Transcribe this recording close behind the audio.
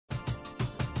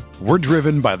We're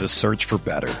driven by the search for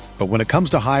better. But when it comes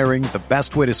to hiring, the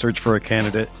best way to search for a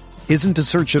candidate isn't to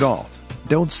search at all.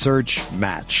 Don't search,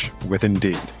 match with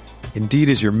Indeed. Indeed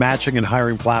is your matching and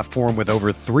hiring platform with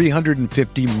over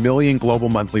 350 million global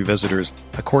monthly visitors,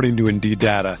 according to Indeed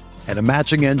data, and a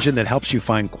matching engine that helps you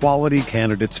find quality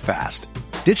candidates fast.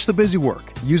 Ditch the busy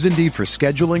work. Use Indeed for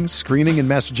scheduling, screening, and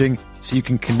messaging so you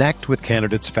can connect with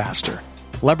candidates faster.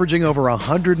 Leveraging over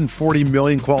 140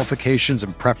 million qualifications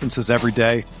and preferences every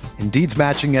day, Indeed's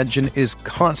matching engine is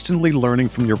constantly learning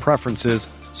from your preferences,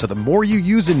 so the more you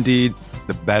use Indeed,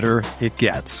 the better it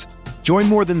gets. Join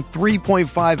more than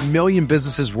 3.5 million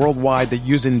businesses worldwide that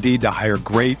use Indeed to hire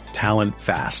great talent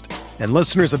fast. And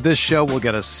listeners of this show will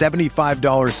get a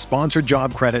 $75 sponsored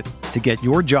job credit to get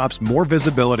your jobs more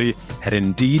visibility at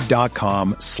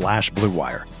Indeed.com/Blue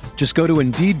Wire. Just go to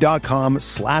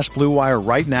Indeed.com/Blue Wire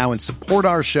right now and support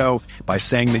our show by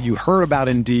saying that you heard about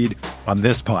Indeed on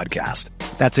this podcast.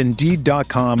 That's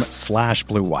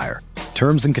Indeed.com/Blue Wire.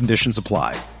 Terms and conditions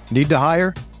apply. Need to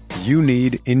hire? You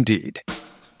need Indeed.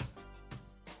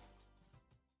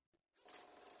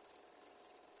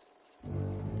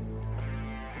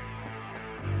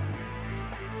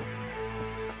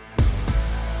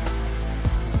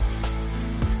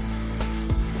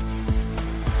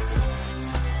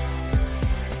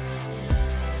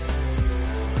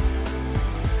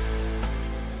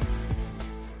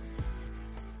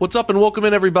 What's up, and welcome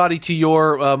in, everybody, to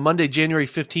your Monday, January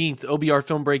 15th OBR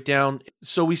Film Breakdown.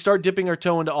 So we start dipping our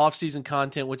toe into off-season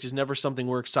content, which is never something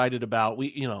we're excited about.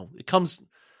 It comes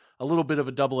a litlittle bit of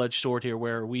a double-edged sword here,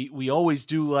 where we always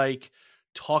do like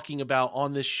talking about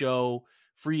on this show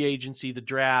free agency, the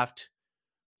draft,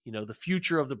 the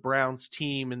future of the Browns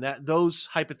team, and that those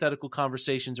hypothetical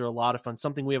conversations are a lot of fun.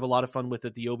 Something we have a lot of fun with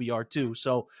at the OBR too.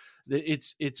 So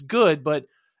it's good, but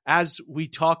as we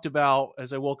talked about,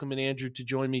 as I welcome in Andrew to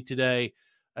join me today,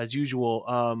 as usual,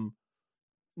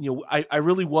 I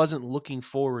really wasn't looking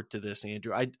forward to this,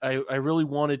 Andrew. I really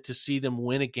wanted to see them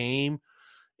win a game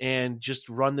and just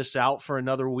run this out for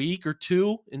another week or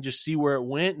two and just see where it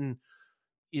went. And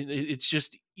it's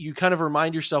just, you kind of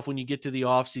remind yourself when you get to the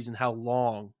offseason how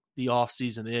long the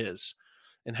offseason is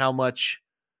and how much,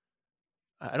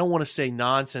 I don't want to say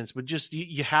nonsense, but just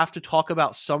you have to talk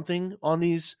about something on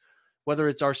these. Whether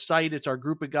it's our site, it's our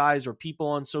group of guys, or people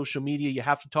on social media, you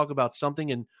have to talk about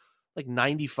something, and like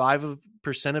 95%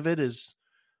 of it is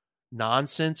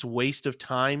nonsense, waste of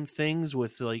time things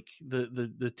with like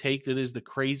the take that is the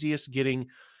craziest getting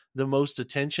the most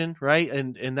attention, right?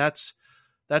 And that's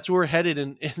where we're headed.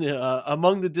 And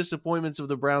among the disappointments of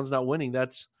the Browns not winning,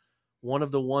 that's one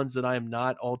of the ones that I am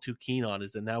not all too keen on,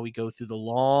 is that now we go through the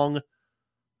long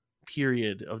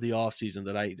period of the offseason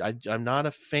that I'm not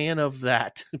a fan of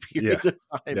that period of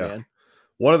time, man.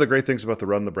 One of the great things about the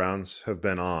run the Browns have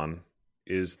been on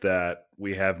is that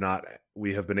we have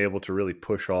been able to really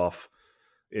push off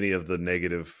any of the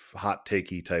negative, hot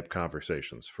takey type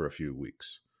conversations for a few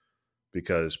weeks,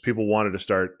 because people wanted to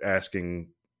start asking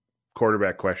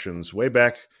quarterback questions way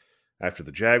back after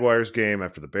the Jaguars game,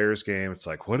 after the Bears game. It's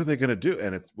like, what are they going to do?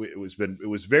 And it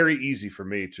was very easy for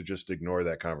me to just ignore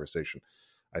that conversation.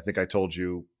 I think I told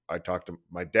you, I talked to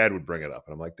my dad, would bring it up,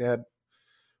 and I'm like, Dad,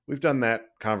 we've done that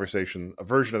conversation, a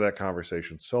version of that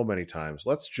conversation so many times.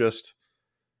 Let's just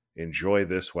enjoy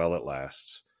this while it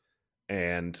lasts.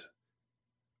 And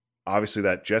obviously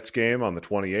that Jets game on the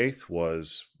 28th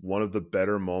was one of the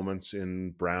better moments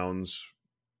in Browns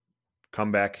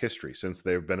comeback history since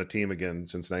they've been a team again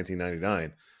since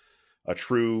 1999. A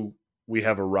true we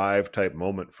have arrived type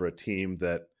moment for a team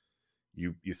that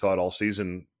you thought all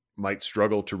season might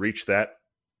struggle to reach that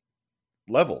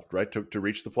level, right? To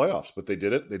reach the playoffs, but they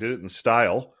did it. They did it in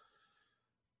style,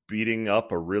 beating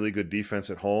up a really good defense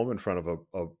at home in front of a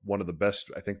one of the best,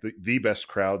 I think the best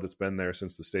crowd that's been there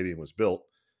since the stadium was built.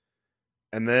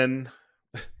 And then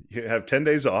you have 10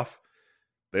 days off.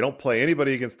 They don't play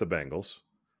anybody against the Bengals.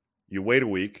 You wait a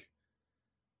week,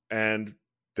 and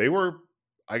they were,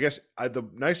 I guess, the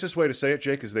nicest way to say it,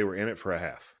 Jake, is they were in it for a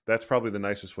half. That's probably the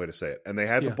nicest way to say it. And they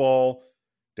had the ball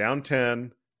down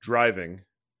 10, driving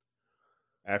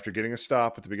after getting a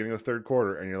stop at the beginning of the third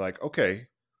quarter. And you're like, okay,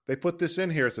 they put this in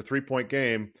here. It's a 3-point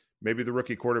game. Maybe the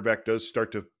rookie quarterback does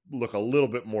start to look a little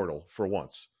bit mortal for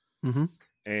once. Mm-hmm.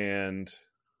 And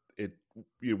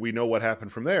we know what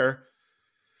happened from there.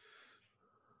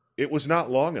 It was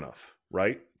not long enough,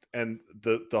 right? And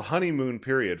the honeymoon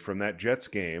period from that Jets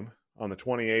game on the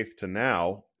 28th to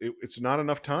now, it's not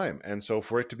enough time. And so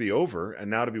for it to be over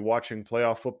and now to be watching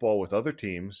playoff football with other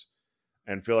teams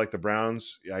and feel like the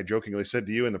Browns, I jokingly said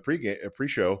to you in the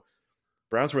pre-show,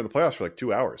 Browns were in the playoffs for like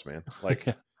 2 hours, man. Like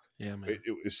Yeah, man.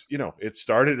 It was, it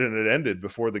started and it ended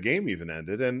before the game even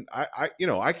ended. And I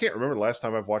can't remember the last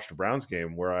time I've watched a Browns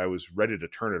game where I was ready to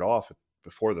turn it off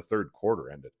before the third quarter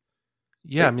ended.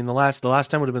 Yeah, I mean the last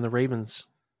time would have been the Ravens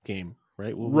game,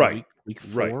 right? Right. Week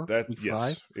 4, right. That week yes,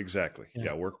 5? exactly.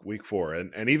 Yeah, week 4,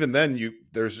 and even then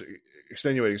there's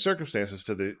extenuating circumstances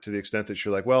to the extent that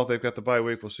you're like, well, they've got the bye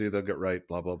week, we'll see, they'll get right,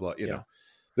 blah blah blah. You know,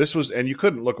 this was, and you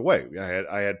couldn't look away.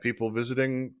 I had people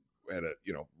visiting at a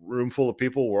room full of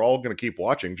people. We're all going to keep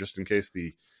watching just in case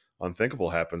the unthinkable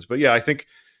happens. But yeah, I think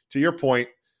to your point,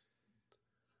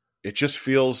 it just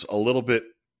feels a little bit.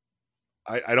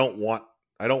 I don't want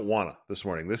to this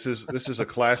morning. This is a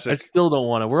classic. I still don't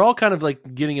want to. We're all kind of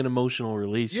like getting an emotional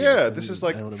release. Yeah, this is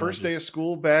like the first day of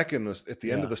school back at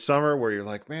the end of the summer, where you're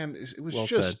like, man,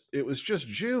 it was just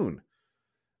June,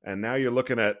 and now you're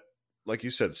looking at, like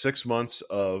you said, 6 months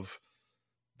of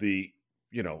the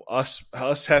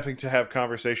us having to have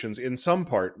conversations in some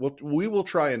part. We will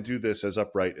try and do this as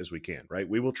upright as we can, right?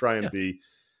 We will try and be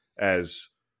as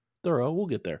thorough. We'll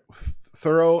get there.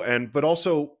 Thorough but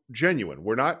also genuine.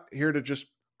 We're not here to just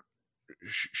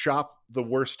shop the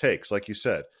worst takes, like you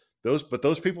said.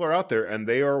 Those people are out there, and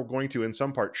they are going to, in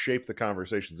some part, shape the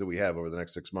conversations that we have over the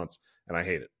next 6 months. And I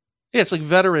hate it. Yeah, it's like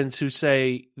veterans who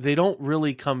say they don't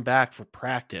really come back for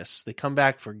practice. They come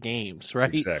back for games,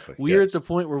 right? Exactly. We're at the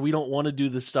point where we don't want to do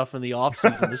the stuff in the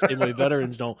offseason the same way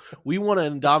veterans don't. We want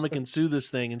to Ndamukong Suh this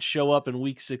thing and show up in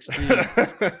week 16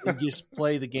 and just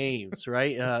play the games,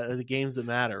 right? The games that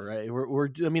matter, right? We're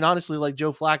honestly, like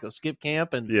Joe Flacco, skip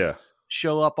camp and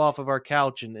show up off of our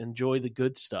couch and enjoy the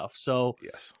good stuff. So,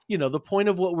 yes, the point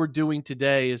of what we're doing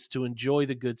today is to enjoy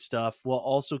the good stuff while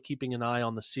also keeping an eye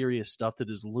on the serious stuff that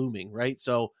is looming, right?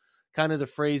 So kind of the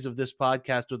phrase of this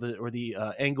podcast or the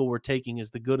angle we're taking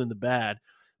is the good and the bad,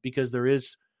 because there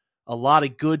is a lot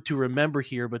of good to remember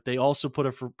here, but they also put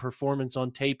a performance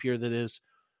on tape here that is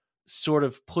sort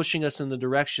of pushing us in the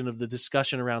direction of the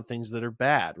discussion around things that are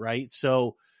bad, right?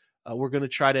 So we're going to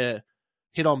try to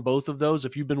hit on both of those.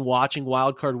 If you've been watching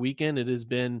Wild Card Weekend, it has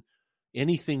been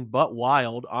anything but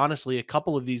wild. Honestly, a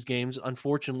couple of these games,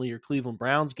 unfortunately, your Cleveland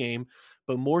Browns game,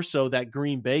 but more so that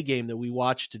Green Bay game that we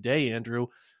watched today, Andrew,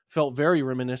 felt very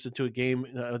reminiscent to a game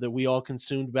that we all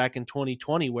consumed back in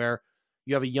 2020, where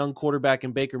you have a young quarterback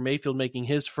in Baker Mayfield making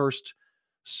his first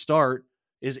start,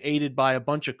 is aided by a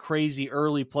bunch of crazy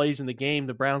early plays in the game.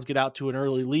 The Browns get out to an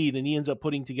early lead, and he ends up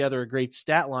putting together a great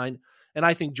stat line. And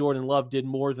I think Jordan Love did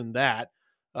more than that.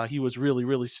 He was really,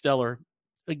 really stellar.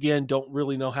 Again, don't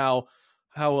really know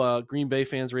how Green Bay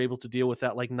fans are able to deal with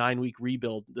that 9-week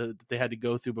rebuild that they had to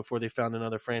go through before they found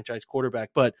another franchise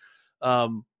quarterback. But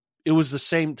it was the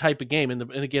same type of game.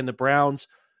 And again, the Browns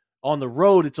on the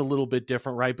road, it's a little bit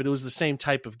different, right? But it was the same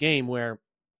type of game where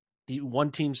the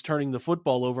one team's turning the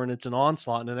football over and it's an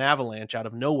onslaught and an avalanche out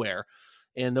of nowhere.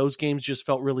 And those games just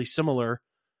felt really similar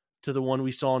to the one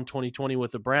we saw in 2020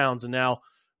 with the Browns. And now,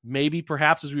 maybe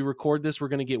perhaps as we record this, we're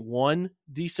going to get one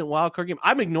decent wild card game.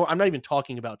 I'm not even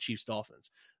talking about Chiefs Dolphins.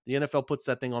 The NFL puts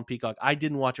that thing on Peacock. I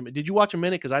didn't watch them. Did you watch a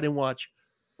minute? Because I didn't watch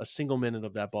a single minute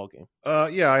of that ball game.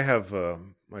 Yeah, I have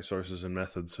my sources and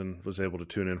methods and was able to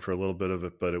tune in for a little bit of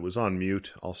it, but it was on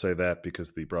mute. I'll say that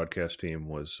because the broadcast team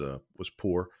was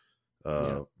poor.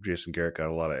 Jason Garrett got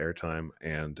a lot of airtime,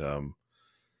 and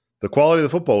the quality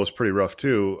of the football was pretty rough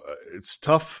too. It's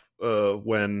tough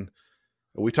when.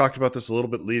 We talked about this a little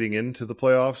bit leading into the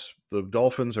playoffs. The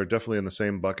Dolphins are definitely in the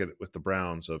same bucket with the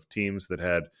Browns of teams that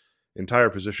had entire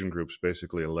position groups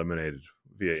basically eliminated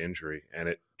via injury, and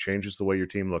it changes the way your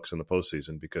team looks in the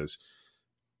postseason because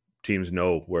teams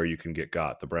know where you can get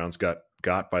got. The Browns got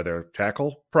by their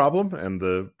tackle problem, and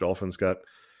the Dolphins got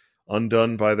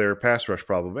undone by their pass rush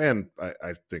problem. And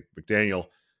I think McDaniel,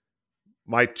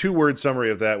 my 2-word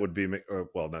summary of that would be,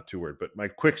 well, not 2-word, but my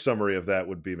quick summary of that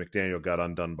would be McDaniel got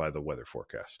undone by the weather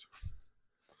forecast.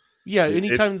 Yeah,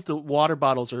 anytime the water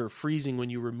bottles are freezing when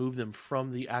you remove them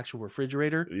from the actual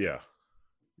refrigerator. Yeah.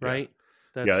 Right?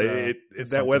 Yeah.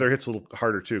 That weather hits a little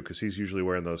harder, too, because he's usually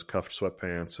wearing those cuffed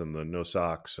sweatpants and the no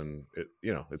socks. And,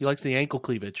 he likes the ankle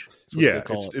cleavage. Yeah,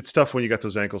 it's tough when you got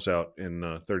those ankles out in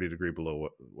 30-degree below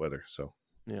weather. So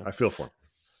I feel for him.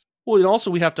 Well, and also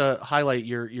we have to highlight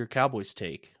your Cowboys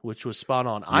take, which was spot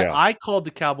on. Yeah. I called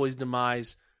the Cowboys'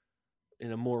 demise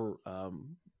in a more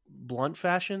blunt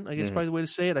fashion, I guess probably the way to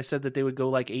say it. I said that they would go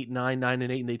 8-9,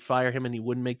 9-8, and they'd fire him and he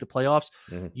wouldn't make the playoffs.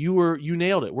 Mm-hmm. You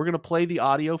nailed it. We're going to play the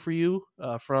audio for you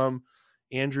from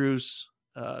Andrew's.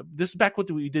 This is back when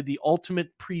we did the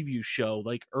ultimate preview show,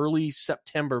 early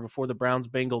September before the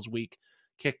Browns-Bengals week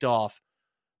kicked off.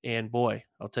 And boy,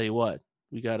 I'll tell you what.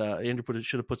 We got Andrew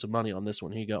should have put some money on this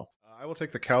one. Here you go. I will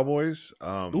take the Cowboys.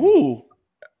 Ooh.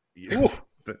 Yeah.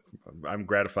 I'm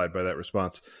gratified by that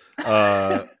response.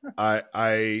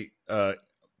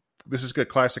 This is a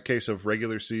classic case of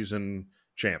regular season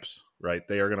champs, right?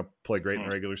 They are going to play great in the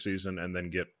regular season and then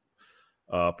get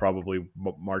probably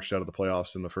marched out of the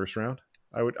playoffs in the first round.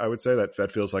 I would say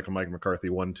that feels like a Mike McCarthy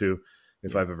 1-2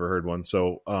 if I've ever heard one.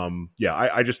 So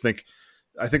I just think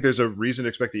there's a reason to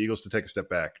expect the Eagles to take a step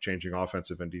back, changing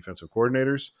offensive and defensive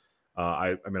coordinators.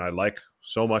 I like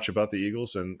so much about the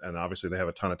Eagles, and obviously they have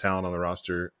a ton of talent on the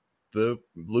roster. The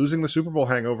losing the Super Bowl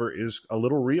hangover is a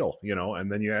little real,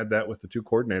 and then you add that with the two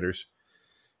coordinators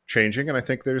changing, and I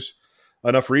think there's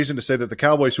enough reason to say that the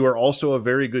Cowboys, who are also a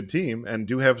very good team and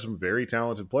do have some very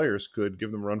talented players, could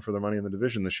give them a run for their money in the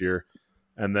division this year.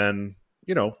 And then,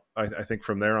 I think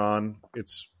from there on,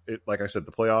 like I said,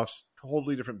 the playoffs,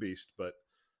 totally different beast, but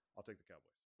I'll take the Cowboys.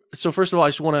 So first of all, I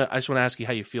just want to ask you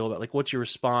how you feel about, like, what's your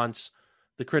response?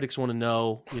 The critics want to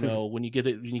know, when you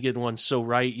get one so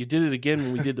right. You did it again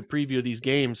when we did the preview of these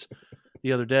games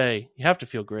the other day. You have to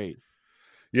feel great.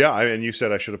 Yeah, and you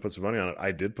said I should have put some money on it.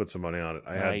 I did put some money on it.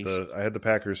 I had the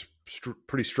Packers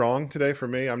pretty strong today for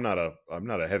me. I'm not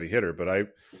a heavy hitter, but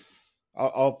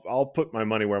I'll put my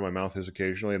money where my mouth is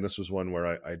occasionally, and this was one where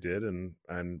I did, and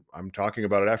I'm talking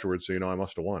about it afterwards, so I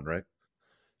must have won, right?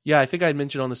 Yeah, I think I had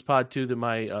mentioned on this pod too that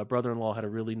my brother-in-law had a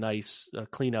really nice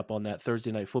cleanup on that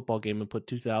Thursday night football game and put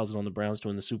 $2,000 on the Browns to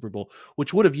win the Super Bowl,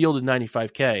 which would have yielded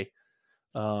 $95K.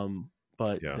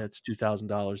 But that's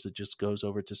 $2,000 that just goes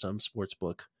over to some sports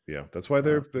book. Yeah, that's why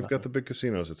they've got the big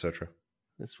casinos, etc.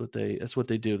 That's what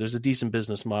they do. There's a decent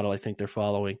business model I think they're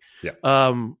following. Yeah.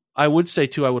 I would say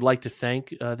too, I would like to thank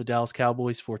the Dallas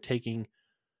Cowboys for taking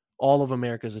all of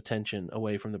America's attention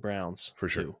away from the Browns. For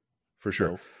sure. Too. For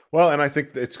sure. Well, and I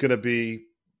think it's going to be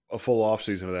a full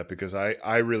offseason of that, because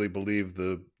I really believe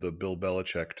the Bill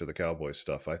Belichick to the Cowboys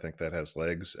stuff. I think that has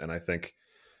legs, and I think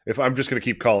if I'm just going to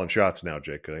keep calling shots now,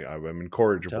 Jake, I'm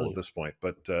incorrigible at this point,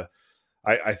 but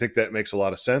I think that makes a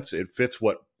lot of sense. It fits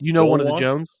what one of the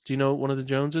Jones. Do you know one of the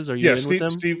Joneses? Are you in with them?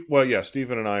 Steve.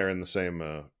 Stephen and I are in the same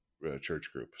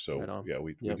church group, so right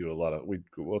we do a lot of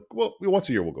once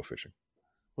a year we'll go fishing.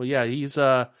 Well, yeah, he's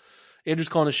Andrew's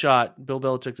calling a shot. Bill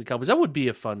Belichick to the Cowboys. That would be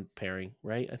a fun pairing,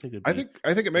 right? I think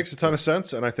it makes a ton of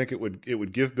sense, and I think it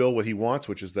would give Bill what he wants,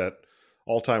 which is that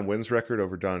all-time wins record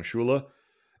over Don Shula.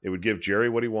 It would give Jerry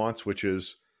what he wants, which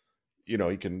is, he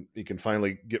can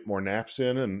finally get more naps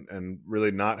in and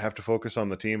really not have to focus on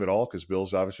the team at all, because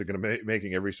Bill's obviously going to be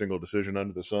making every single decision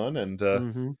under the sun,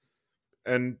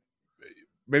 and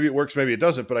maybe it works, maybe it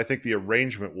doesn't, but I think the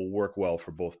arrangement will work well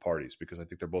for both parties, because I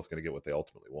think they're both going to get what they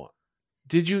ultimately want.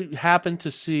 Did you happen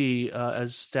to see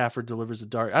as Stafford delivers a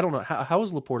dart? I don't know. How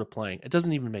is Laporta playing? It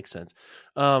doesn't even make sense.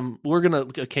 We're going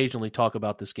to occasionally talk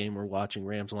about this game. We're watching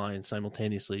Rams-Lions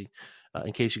simultaneously,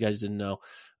 in case you guys didn't know.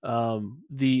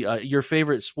 Your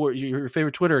favorite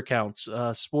Twitter accounts,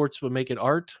 sports but make it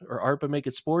art, or art but make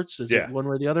it sports. Is it one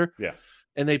way or the other? Yeah.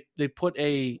 And they put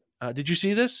a. Did you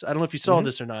see this? I don't know if you saw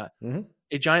this or not. Mm-hmm.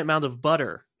 A giant mound of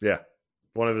butter. Yeah,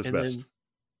 one of his best.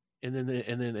 And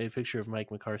then a picture of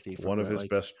Mike McCarthy. One of his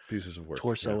best pieces of work.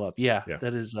 Torso up. Yeah,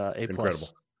 that is A+.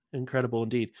 Incredible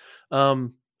indeed.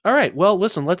 All right. Well,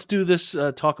 listen, let's do this.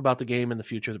 Talk about the game and the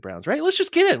future of the Browns, right? Let's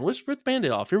just get in. Let's rip the Band-Aid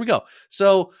off. Here we go.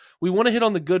 So we want to hit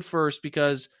on the good first,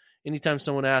 because anytime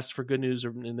someone asks for good news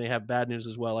and they have bad news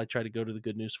as well, I try to go to the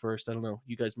good news first. I don't know.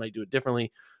 You guys might do it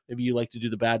differently. Maybe you like to do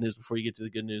the bad news before you get to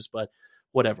the good news, but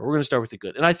whatever. We're going to start with the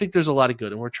good. And I think there's a lot of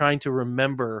good, and we're trying to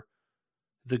remember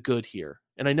the good here.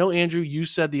 And I know, Andrew, you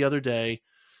said the other day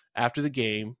after the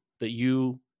game that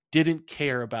you didn't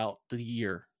care about the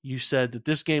year. You said that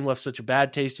this game left such a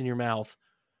bad taste in your mouth.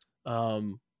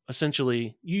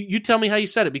 Essentially, you tell me how you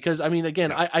said it, because, I mean,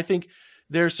 again, I think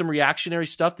there's some reactionary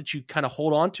stuff that you kind of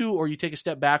hold on to, or you take a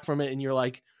step back from it and you're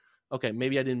like, okay,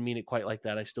 maybe I didn't mean it quite like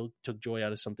that. I still took joy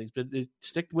out of some things, but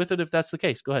stick with it if that's the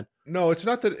case. Go ahead. No, it's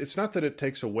not that it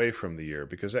takes away from the year,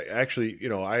 because actually,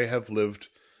 I have lived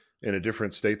in a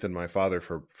different state than my father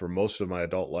for most of my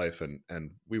adult life.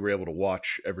 And we were able to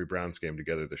watch every Browns game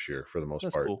together this year for the most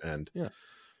part. Cool. And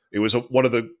it was one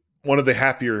of the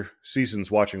happier seasons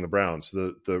watching the Browns.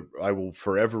 I will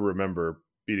forever remember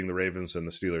beating the Ravens and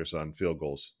the Steelers on field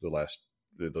goals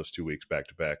those 2 weeks back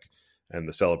to back, and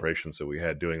the celebrations that we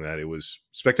had doing that. It was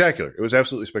spectacular. It was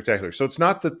absolutely spectacular. So it's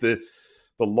not that the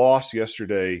loss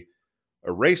yesterday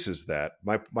erases that.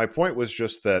 My point was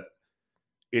just that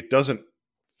it doesn't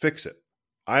fix it.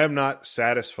 I am not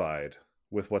satisfied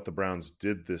with what the Browns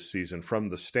did this season, from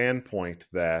the standpoint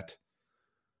that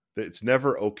it's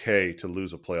never okay to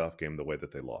lose a playoff game the way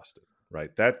that they lost it,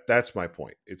 right? That's my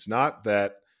point. It's not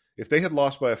that if they had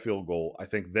lost by a field goal, I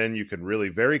think then you can really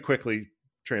very quickly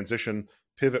transition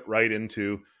pivot right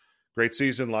into great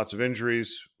season, lots of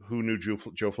injuries. Who knew Joe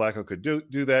Flacco could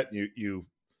do that? You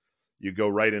go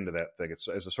right into that thing. It's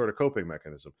as a sort of coping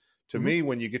mechanism. To me,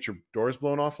 when you get your doors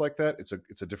blown off like that,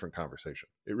 it's a different conversation.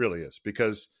 It really is,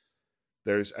 because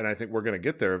and I think we're going to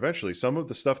get there eventually. Some of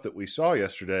the stuff that we saw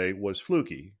yesterday was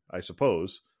fluky, I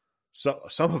suppose.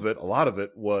 Some of it, a lot of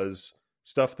it, was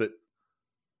stuff that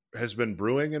has been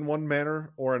brewing in one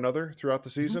manner or another throughout the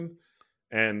season,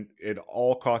 and it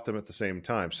all caught them at the same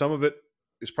time. Some of it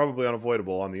is probably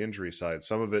unavoidable on the injury side.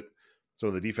 Some of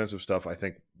the defensive stuff, I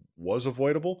think, was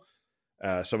avoidable.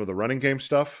 Some of the running game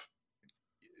stuff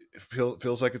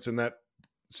feels like it's in that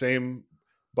same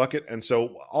bucket. And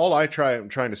so all I'm trying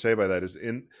to say by that is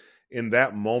in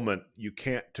that moment, you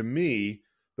can't, to me,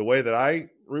 the way that I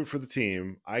root for the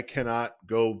team, I cannot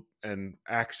go and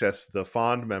access the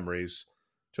fond memories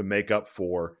to make up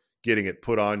for getting it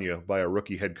put on you by a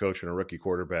rookie head coach and a rookie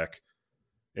quarterback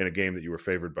in a game that you were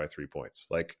favored by 3 points.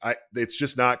 It's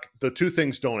just not, the two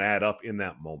things don't add up in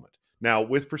that moment. Now,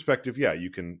 with perspective, yeah, you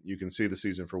can see the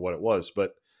season for what it was,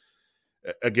 but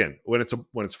again, when it's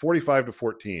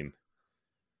 45-14,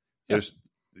 there's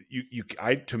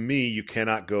to me, you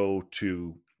cannot go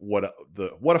to what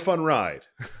a fun ride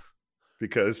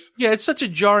because it's such a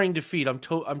jarring defeat. I'm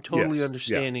totally yes,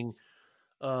 understanding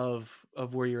of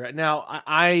where you're at now.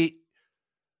 I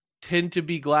tend to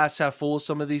be glass half full of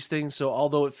some of these things. So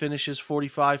although it finishes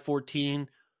 45-14,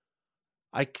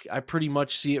 I pretty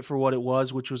much see it for what it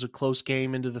was, which was a close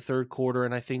game into the third quarter.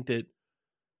 And I think that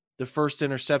the first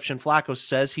interception, Flacco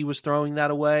says he was throwing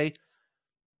that away.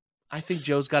 I think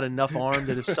Joe's got enough arm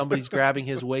that if somebody's grabbing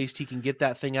his waist, he can get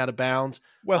that thing out of bounds.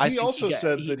 Well, he also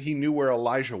said that he knew where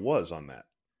Elijah was on that.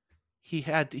 He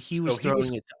was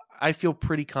throwing it. I feel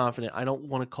pretty confident. I don't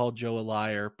want to call Joe a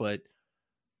liar, but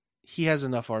he has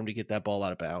enough arm to get that ball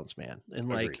out of bounds, man. And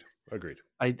Agreed.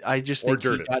 I just think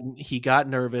he got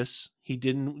nervous. He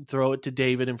didn't throw it to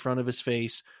David in front of his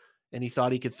face, and he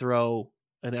thought he could throw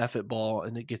an effort ball,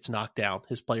 and it gets knocked down.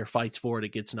 His player fights for it.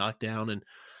 It gets knocked down, and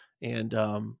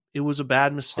it was a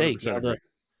bad mistake.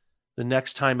 The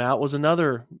next time out was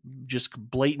another just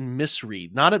blatant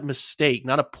misread. Not a mistake,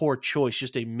 not a poor choice,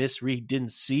 just a misread.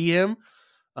 Didn't see him.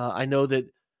 I know that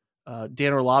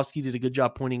Dan Orlovsky did a good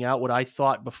job pointing out what I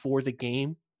thought before the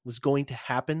game was going to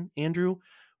happen, Andrew,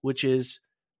 which is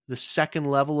the second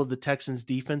level of the Texans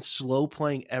defense slow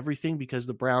playing everything because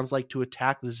the Browns like to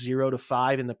attack the 0 to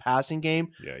 5 in the passing game.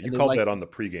 Yeah, you called that on the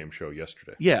pregame show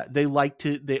yesterday. Yeah, they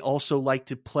also like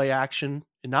to play action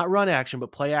and not run action,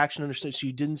 but play action understand. So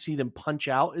you didn't see them punch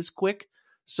out as quick.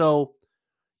 So,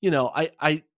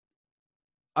 I'm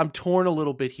torn a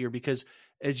little bit here because,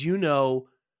 as you know,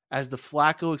 as the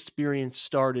Flacco experience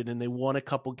started and they won a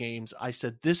couple games, I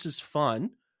said, this is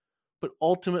fun, but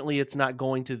ultimately it's not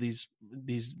going to these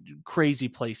crazy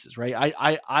places, right?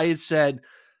 I had said,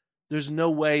 there's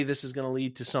no way this is going to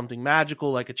lead to something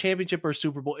magical like a championship or a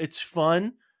Super Bowl. It's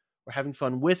fun. We're having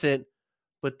fun with it,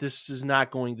 but this is not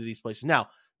going to these places. Now,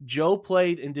 Joe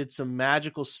played and did some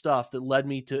magical stuff that led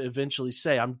me to eventually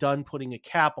say, I'm done putting a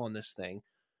cap on this thing.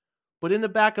 But in the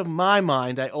back of my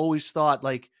mind, I always thought,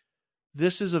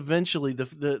 this is eventually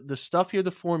the stuff here,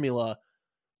 the formula,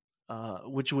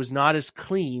 which was not as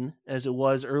clean as it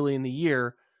was early in the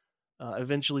year,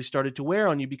 eventually started to wear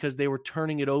on you because they were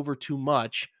turning it over too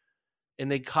much,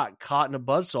 and they caught in a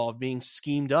buzzsaw of being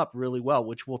schemed up really well,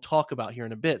 which we'll talk about here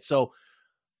in a bit. So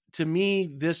to me,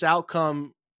 this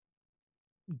outcome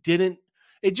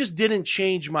just didn't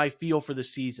change my feel for the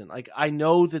season. I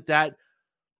know that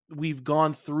we've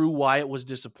gone through why it was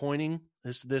disappointing,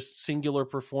 this singular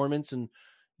performance and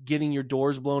getting your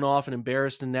doors blown off and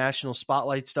embarrassed in national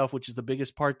spotlight stuff, which is the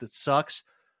biggest part that sucks.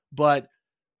 But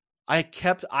I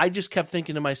just kept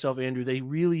thinking to myself, Andrew, they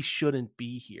really shouldn't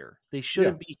be here. They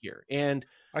shouldn't be here. And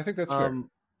I think that's fair.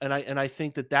 And I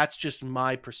think that's just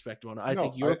my perspective on it. I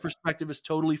think your perspective is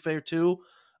totally fair too.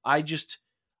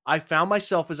 I found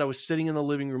myself as I was sitting in the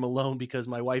living room alone because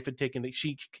my wife had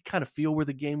she could kind of feel where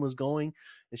the game was going,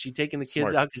 and she'd taken the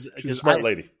kids out. She's a smart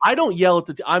lady. I don't yell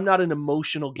at I'm not an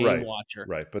emotional game watcher.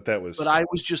 Right. But I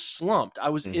was just slumped. I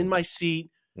was in my seat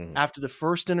after the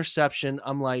first interception.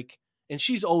 I'm like, and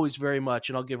she's always very much,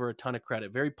 and I'll give her a ton of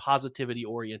credit, very positivity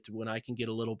oriented when I can get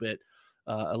a little bit,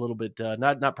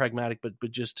 not pragmatic, but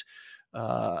just,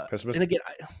 pessimistic. And again,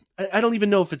 I don't even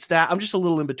know if it's that. I'm just a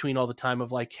little in between all the time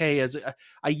of hey, as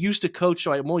I used to coach,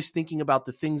 so I'm always thinking about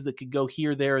the things that could go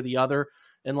here, there, or the other.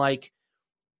 And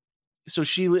so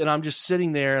I'm just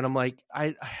sitting there and I'm like,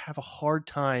 I have a hard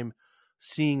time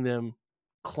seeing them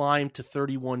climb to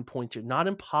 31 points. Not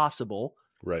impossible.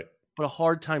 Right. but a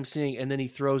hard time seeing. And then he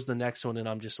throws the next one, and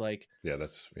I'm just like, yeah, all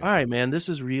right, man, this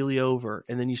is really over.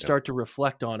 And then you start to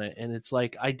reflect on it, and it's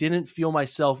like I didn't feel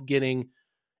myself getting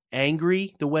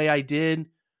angry the way I did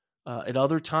at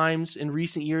other times in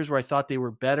recent years where I thought they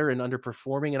were better and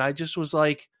underperforming, and I just was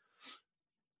like,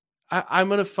 I'm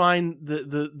going to find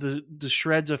the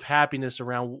shreds of happiness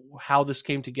around how this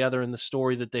came together and the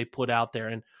story that they put out there.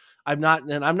 And I'm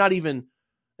not even,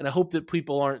 and I hope that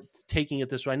people aren't taking it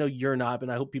this way. I know you're not, but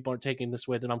I hope people aren't taking it this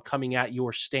way, that I'm coming at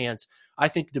your stance. I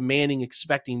think demanding,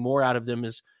 expecting more out of them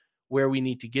is where we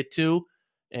need to get to.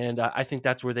 And I think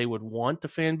that's where they would want the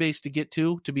fan base to get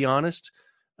to be honest.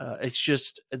 It's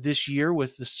just this year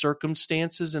with the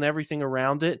circumstances and everything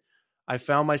around it, I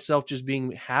found myself just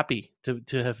being happy to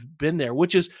have been there,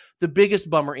 which is the biggest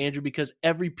bummer, Andrew, because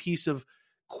every piece of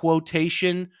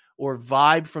quotation or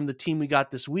vibe from the team we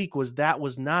got this week was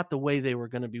not the way they were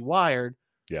going to be wired.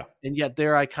 Yeah. And yet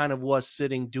there I kind of was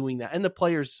sitting doing that. And the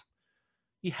players,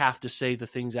 you have to say the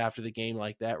things after the game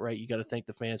like that, right? You got to thank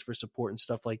the fans for support and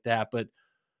stuff like that. But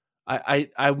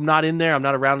I'm not in there. I'm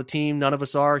not around the team. None of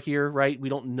us are here, right? We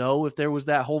don't know if there was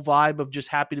that whole vibe of just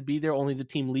happy to be there. Only the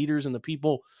team leaders and the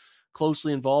people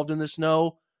closely involved in this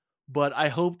know, but I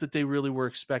hope that they really were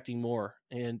expecting more.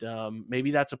 And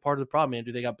maybe that's a part of the problem,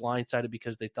 Andrew. They got blindsided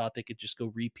because they thought they could just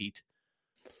go repeat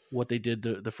what they did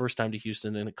the first time to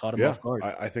Houston, and it caught them off guard.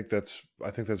 I think that's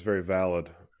very valid.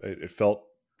 It felt,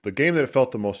 the game that it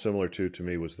felt the most similar to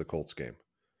me was the Colts game.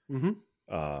 Mm-hmm.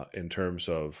 In terms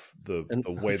of the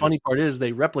way. The funny part is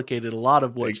they replicated a lot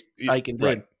of what Steichen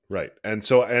did. Right. And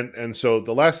so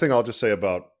the last thing I'll just say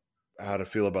about how to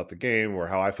feel about the game, or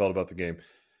how I felt about the game,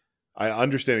 I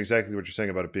understand exactly what you're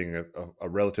saying about it being a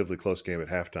relatively close game at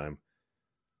halftime.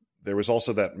 There was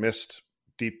also that missed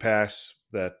deep pass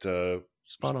that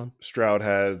spot on Stroud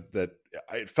had, that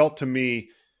it felt to me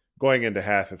going into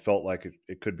half, it felt like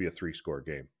it could be a 3-score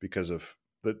game because of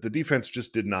the defense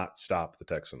just did not stop the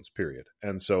Texans, period.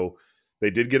 And so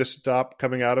they did get a stop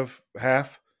coming out of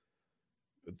half.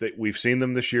 We've seen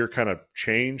them this year kind of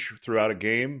change throughout a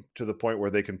game to the point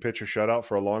where they can pitch a shutout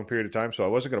for a long period of time. So I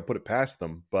wasn't going to put it past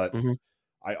them, but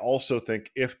I also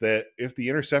think if the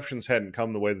interceptions hadn't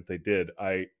come the way that they did,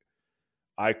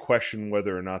 I question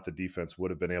whether or not the defense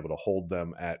would have been able to hold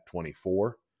them at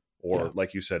 24 or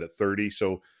like you said, at 30.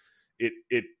 So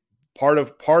it part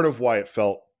of why it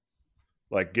felt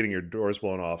like getting your doors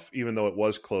blown off, even though it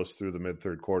was close through the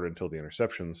mid-third quarter until the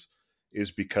interceptions, is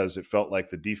because it felt like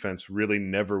the defense really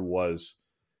never was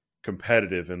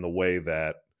competitive in the way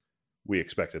that we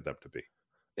expected them to be.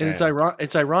 And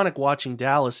it's ironic watching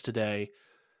Dallas today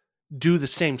do the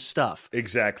same stuff.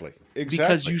 Exactly.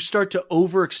 Because you start to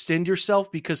overextend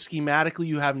yourself because schematically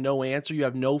you have no answer. You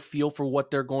have no feel for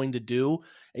what they're going to do.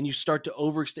 And you start to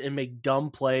overextend and make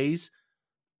dumb plays.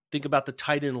 Think about the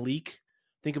tight end leak.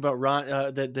 Think about Ron,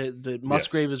 the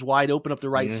Musgrave is wide open up the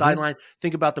right sideline.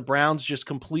 Think about the Browns just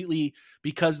completely,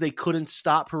 because they couldn't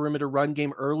stop perimeter run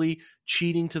game early,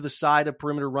 cheating to the side of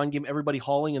perimeter run game, everybody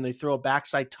hauling, and they throw a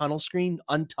backside tunnel screen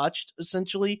untouched,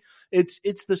 essentially.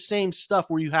 It's the same stuff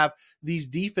where you have these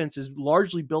defenses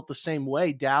largely built the same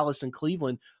way, Dallas and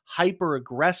Cleveland,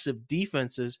 hyper-aggressive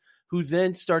defenses who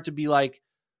then start to be like,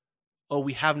 oh,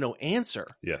 we have no answer.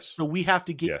 Yes. So we have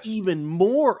to get even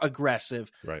more aggressive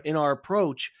in our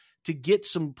approach to get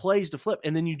some plays to flip.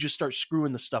 And then you just start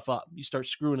screwing the stuff up. You start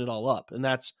screwing it all up. And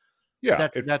that's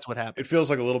what happened. It feels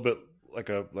like a little bit like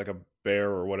a bear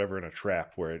or whatever in a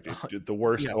trap where the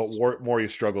worse, the more you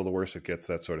struggle, the worse it gets,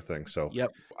 that sort of thing. So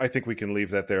I think we can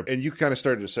leave that there. And you kind of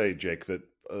started to say, Jake, that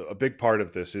a big part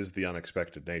of this is the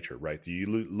unexpected nature, right? You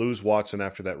lose Watson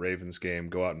after that Ravens game,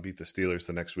 go out and beat the Steelers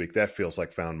the next week. That feels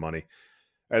like found money.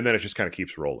 And then it just kind of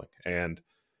keeps rolling. And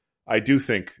I do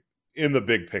think in the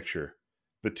big picture,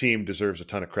 the team deserves a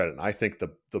ton of credit. And I think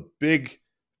the big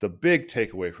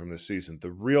takeaway from this season,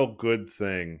 the real good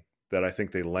thing that I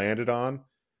think they landed on,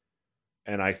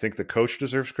 and I think the coach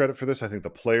deserves credit for this, I think the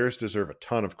players deserve a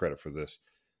ton of credit for this.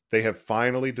 They have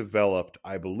finally developed,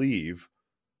 I believe,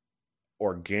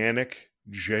 organic,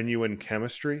 genuine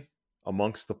chemistry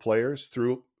amongst the players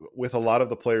with a lot of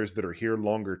the players that are here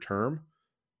longer term,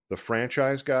 the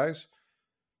franchise guys,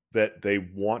 that they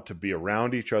want to be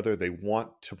around each other. They want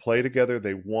to play together.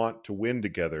 They want to win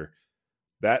together.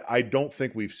 That I don't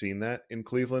think we've seen that in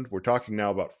Cleveland. We're talking now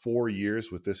about 4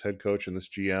 years with this head coach and this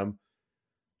GM.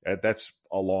 That's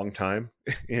a long time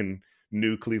in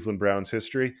new Cleveland Browns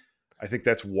history. I think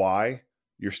that's why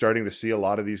you're starting to see a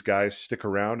lot of these guys stick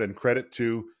around, and credit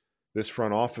to this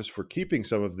front office for keeping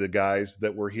some of the guys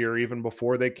that were here even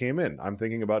before they came in. I'm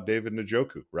thinking about David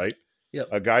Njoku, right? Yep.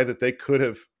 A guy that they could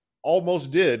have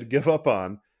almost did give up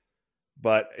on,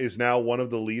 but is now one of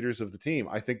the leaders of the team.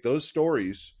 I think those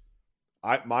stories,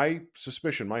 my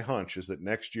suspicion, my hunch is that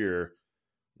next year,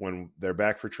 when they're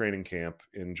back for training camp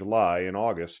in July and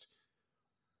August,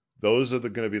 those are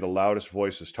going to be the loudest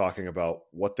voices talking about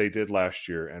what they did last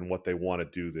year and what they want to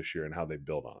do this year and how they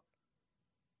build on it.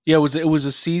 Yeah, it was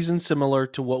a season similar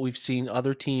to what we've seen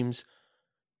other teams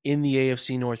in the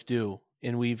AFC North do,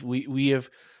 and we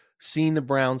have seen the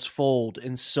Browns fold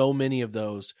in so many of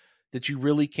those that you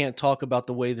really can't talk about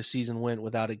the way the season went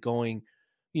without it going,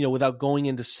 without going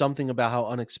into something about how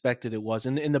unexpected it was,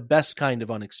 and the best kind of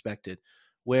unexpected,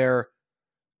 where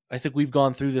I think we've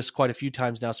gone through this quite a few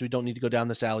times now, so we don't need to go down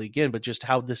this alley again, but just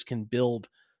how this can build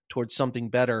towards something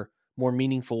better, more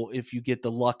meaningful if you get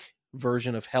the luck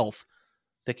version of health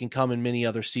that can come in many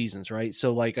other seasons, right?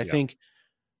 So I think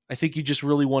you just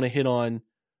really want to hit on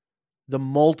the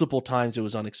multiple times it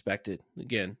was unexpected,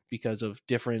 again, because of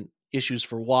different issues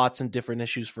for Watson, different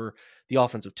issues for the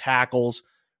offensive tackles,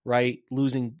 right?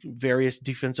 Losing various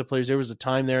defensive players. There was a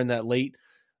time there in that late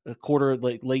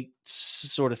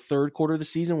sort of third quarter of the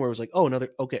season where it was like, oh,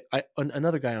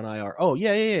 another guy on IR. Oh,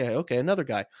 yeah. Okay, another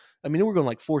guy. I mean, we're going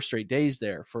like 4 straight days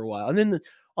there for a while. And then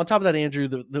on top of that, Andrew,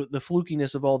 the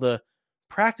flukiness of all the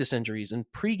practice injuries and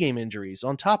pregame injuries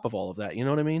on top of all of that. You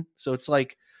know what I mean? So it's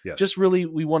like, yes. Just really,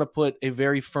 we want to put a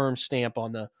very firm stamp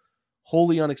on the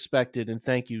wholly unexpected, and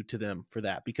thank you to them for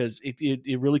that, because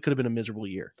it really could have been a miserable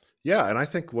year. Yeah, and I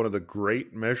think one of the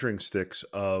great measuring sticks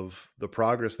of the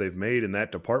progress they've made in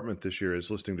that department this year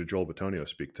is listening to Joel Bitonio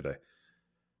speak today,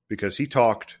 because he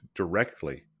talked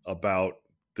directly about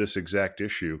this exact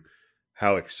issue,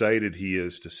 how excited he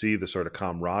is to see the sort of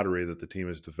camaraderie that the team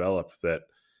has developed, that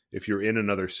if you're in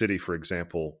another city, for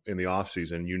example, in the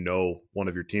offseason, one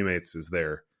of your teammates is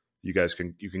there, you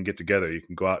can get together, you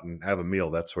can go out and have a meal,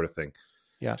 that sort of thing.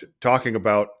 Yeah. Talking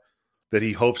about that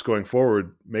he hopes going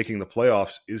forward, making the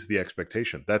playoffs is the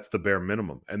expectation. That's the bare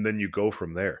minimum. And then you go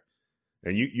from there.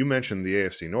 And you mentioned the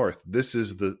AFC North. That's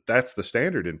the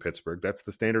standard in Pittsburgh. That's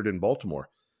the standard in Baltimore.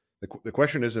 The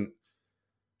question isn't,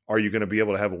 are you going to be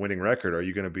able to have a winning record? Are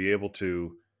you going to be able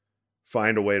to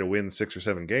find a way to win 6 or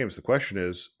 7 games? The question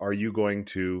is, are you going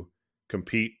to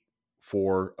compete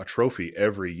for a trophy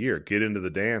every year, get into the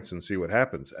dance and see what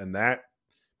happens? And that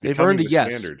they've earned a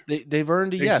yes. Standard. They've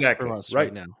earned a yes exactly. from us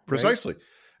right now. Precisely. Right?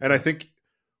 And I think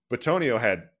Bitonio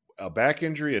had a back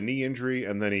injury, a knee injury,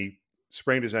 and then he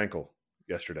sprained his ankle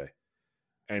yesterday.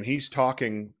 And he's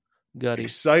talking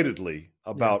excitedly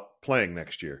about playing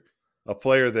next year. A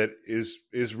player that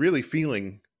is really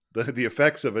feeling the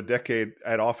effects of a decade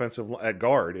at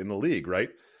guard in the league, right?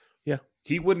 Yeah.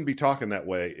 He wouldn't be talking that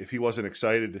way if he wasn't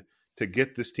excited to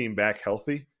get this team back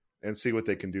healthy and see what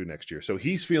they can do next year. So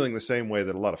he's feeling the same way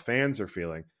that a lot of fans are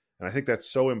feeling. And I think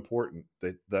that's so important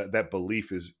that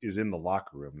belief is in the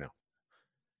locker room now.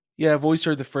 Yeah, I've always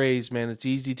heard the phrase, man, it's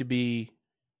easy to be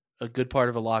a good part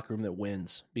of a locker room that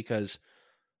wins, because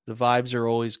the vibes are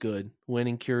always good.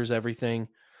 Winning cures everything.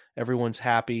 Everyone's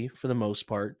happy for the most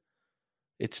part.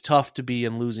 It's tough to be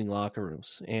in losing locker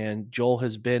rooms. And Joel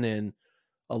has been in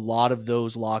a lot of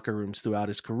those locker rooms throughout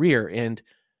his career. And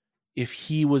if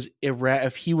he was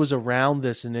around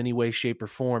this in any way, shape, or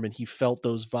form, and he felt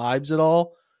those vibes at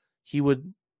all, he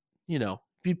would,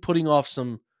 be putting off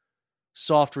some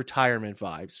soft retirement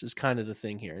vibes is kind of the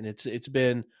thing here. And it's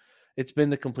been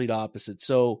the complete opposite.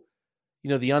 So,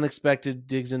 the unexpected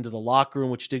digs into the locker room,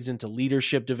 which digs into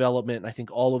leadership development. And I think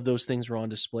all of those things were on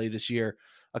display this year.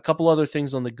 A couple other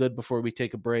things on the good before we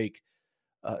take a break.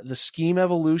 The scheme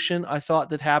evolution I thought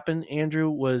that happened, Andrew,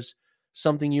 was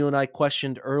something you and I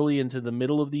questioned early into the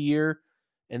middle of the year.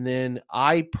 And then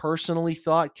I personally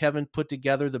thought Kevin put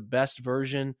together the best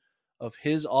version of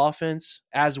his offense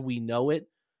as we know it.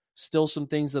 Still some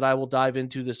things that I will dive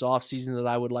into this offseason that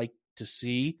I would like to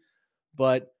see.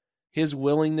 But his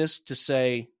willingness to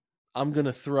say, I'm going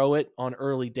to throw it on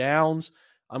early downs.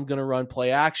 I'm going to run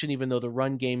play action even though the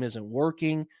run game isn't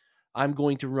working. I'm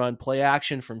going to run play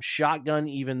action from shotgun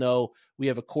even though we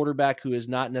have a quarterback who is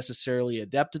not necessarily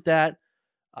adept at that.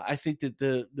 I think that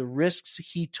the risks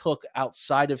he took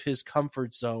outside of his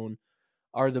comfort zone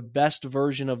are the best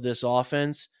version of this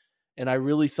offense. And I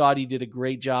really thought he did a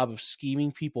great job of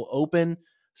scheming people open,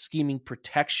 scheming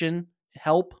protection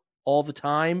help all the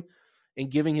time, and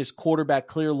giving his quarterback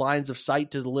clear lines of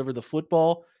sight to deliver the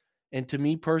football. And to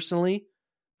me personally,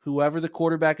 whoever the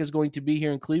quarterback is going to be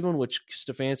here in Cleveland, which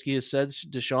Stefanski has said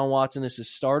Deshaun Watson is his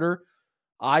starter,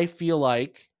 I feel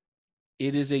like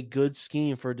it is a good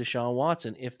scheme for Deshaun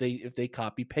Watson if they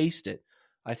copy paste it.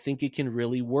 I think it can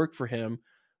really work for him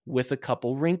with a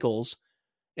couple wrinkles.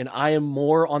 And I am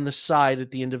more on the side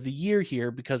at the end of the year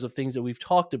here because of things that we've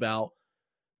talked about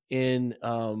in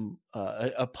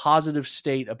a positive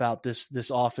state about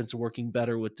this offense working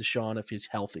better with Deshaun if he's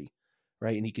healthy,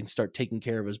 right? And he can start taking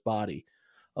care of his body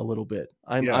a little bit.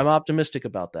 I'm optimistic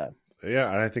about that.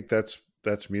 Yeah, and I think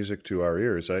that's music to our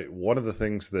ears. One of the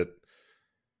things that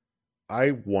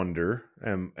I wonder,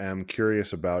 am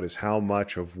curious about, is how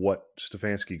much of what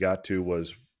Stefanski got to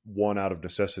was one, out of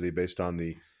necessity based on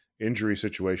the injury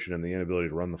situation and the inability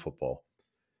to run the football,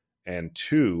 and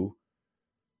two,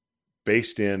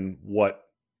 based in what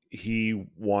he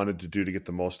wanted to do to get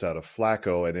the most out of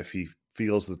Flacco, and if he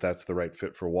feels that that's the right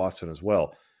fit for Watson as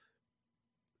well.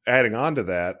 Adding on to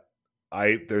that,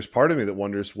 there's part of me that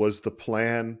wonders, was the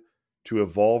plan to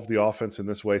evolve the offense in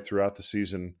this way throughout the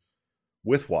season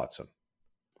with Watson?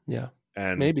 Yeah.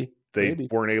 And maybe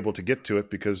weren't able to get to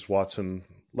it because Watson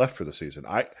left for the season.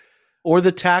 Or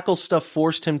the tackle stuff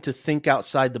forced him to think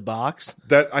outside the box.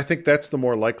 I think that's the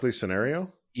more likely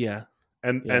scenario. Yeah.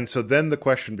 And so then the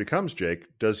question becomes,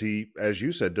 Jake, does he, as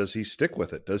you said, does he stick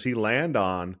with it? Does he land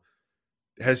on,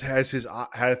 have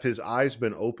his eyes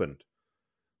been opened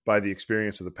by the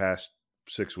experience of the past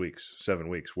 7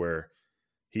 weeks, where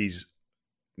he's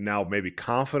now maybe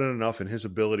confident enough in his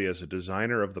ability as a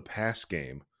designer of the pass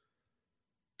game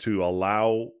to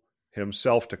allow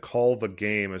himself to call the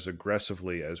game as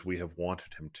aggressively as we have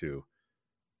wanted him to?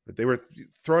 But they were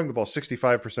throwing the ball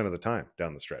 65% of the time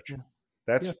down the stretch. Yeah.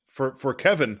 That's for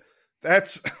Kevin.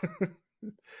 That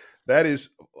is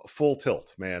full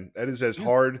tilt, man. That is as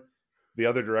hard the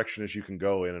other direction as you can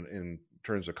go in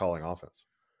terms of calling offense.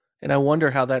 And I wonder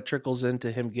how that trickles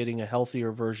into him getting a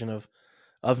healthier version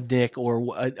of Nick,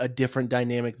 or a different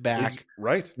dynamic back.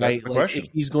 Right. That's the question.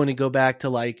 If he's going to go back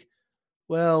to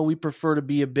we prefer to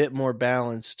be a bit more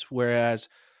balanced. Whereas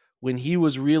when he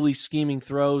was really scheming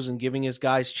throws and giving his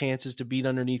guys chances to beat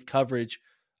underneath coverage,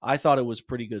 I thought it was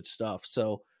pretty good stuff.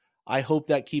 So I hope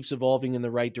that keeps evolving in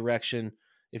the right direction.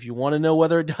 If you want to know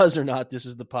whether it does or not, this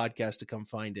is the podcast to come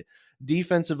find it.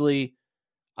 Defensively,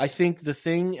 I think the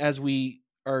thing, as we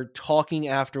are talking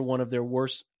after one of their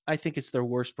worst, I think it's their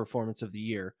worst performance of the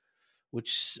year,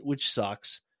 which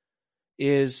sucks,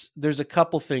 is there's a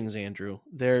couple things, Andrew.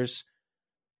 There's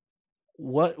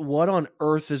what on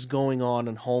earth is going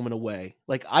on home and away?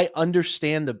 I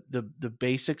understand the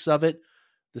basics of it,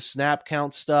 the snap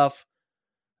count stuff,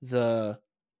 the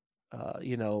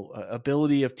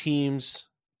ability of teams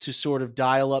to sort of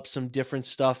dial up some different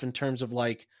stuff in terms of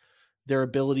their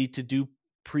ability to do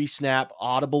pre-snap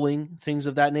audibling, things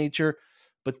of that nature.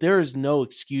 But there is no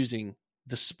excusing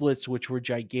the splits, which were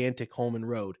gigantic home and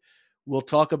road. We'll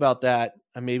talk about that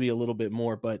maybe a little bit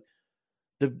more, but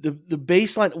the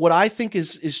baseline, what I think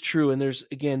is true, and there's,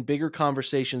 again, bigger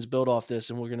conversations built off this,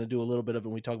 and we're going to do a little bit of it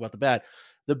when we talk about the bad.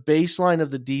 The baseline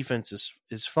of the defense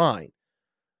is fine.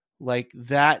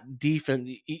 That defense,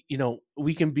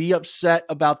 we can be upset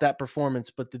about that performance,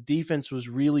 but the defense was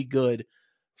really good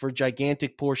for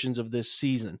gigantic portions of this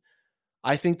season.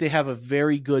 I think they have a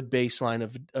very good baseline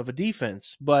of a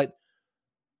defense, but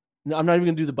I'm not even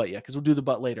going to do the but yet, because we'll do the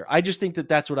but later. I just think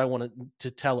that's what I wanted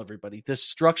to tell everybody. The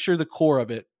structure, the core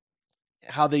of it,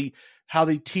 how they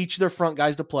teach their front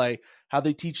guys to play, how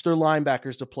they teach their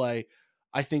linebackers to play.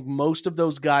 I think most of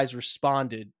those guys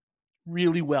responded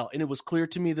really well. And it was clear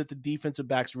to me that the defensive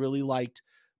backs really liked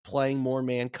playing more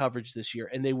man coverage this year,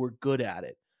 and they were good at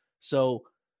it. So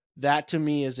that to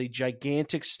me is a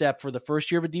gigantic step for the first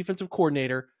year of a defensive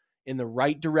coordinator in the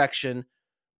right direction,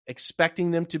 expecting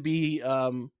them to be,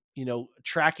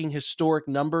 tracking historic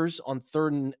numbers on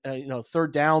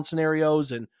third down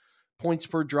scenarios and points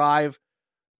per drive.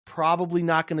 Probably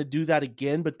not going to do that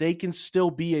again, but they can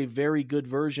still be a very good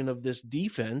version of this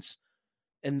defense.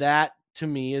 And that to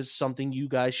me is something you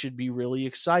guys should be really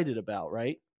excited about,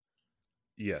 right?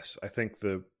 Yes, I think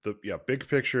the big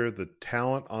picture, the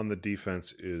talent on the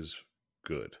defense is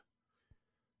good.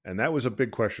 And that was a big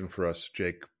question for us,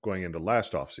 Jake, going into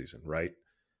last offseason, right?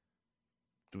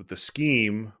 The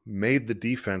scheme made the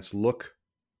defense look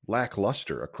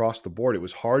lackluster across the board. It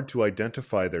was hard to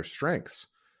identify their strengths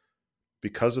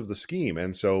because of the scheme.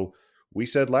 And so we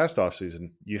said last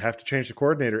offseason, you have to change the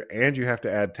coordinator and you have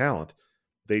to add talent.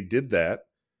 They did that.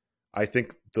 I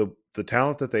think the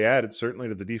talent that they added, certainly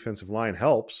to the defensive line,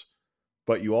 helps,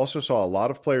 but you also saw a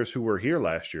lot of players who were here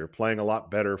last year playing a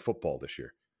lot better football this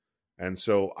year. And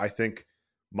so I think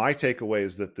my takeaway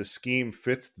is that the scheme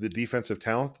fits the defensive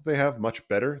talent that they have much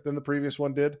better than the previous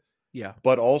one did. Yeah.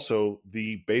 But also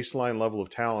the baseline level of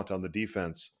talent on the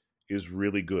defense is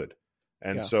really good.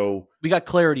 And so we got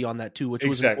clarity on that too, which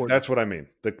was important. That's what I mean.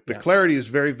 The clarity is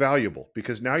very valuable,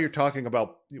 because now you're talking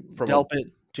about from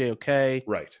Delpit, JOK.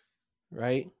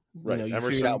 Right. Right. You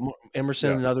Emerson, figured out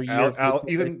Emerson yeah. another year.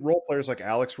 Even role players like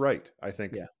Alex Wright. I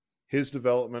think his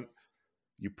development,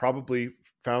 you probably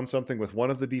found something with one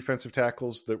of the defensive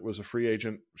tackles that was a free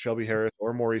agent, Shelby Harris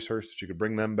or Maurice Hurst, that you could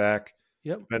bring them back,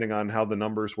 depending on how the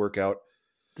numbers work out.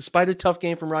 Despite a tough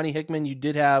game from Ronnie Hickman, you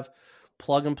did have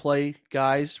plug and play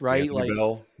guys, right? Anthony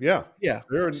Bell. Yeah.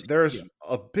 There's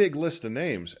a big list of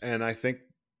names. And I think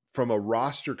from a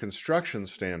roster construction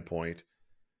standpoint,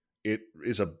 it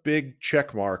is a big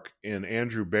check mark in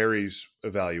Andrew Berry's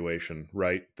evaluation,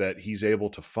 right? That he's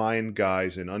able to find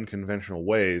guys in unconventional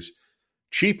ways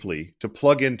cheaply to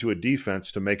plug into a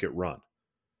defense to make it run.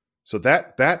 So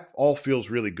that all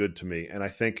feels really good to me. And I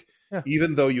think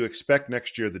even though you expect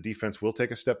next year the defense will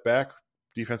take a step back,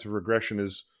 defensive regression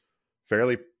is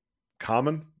fairly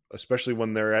common, especially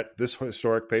when they're at this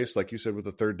historic pace, like you said, with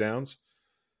the third downs.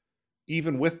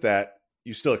 Even with that,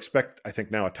 you still expect, I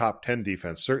think now, a top 10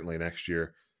 defense, certainly next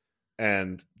year.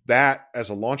 And that, as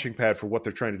a launching pad for what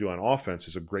they're trying to do on offense,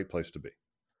 is a great place to be.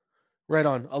 Right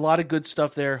on. A lot of good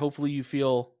stuff there. Hopefully you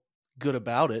feel good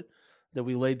about it, that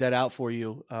we laid that out for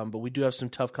you. But we do have some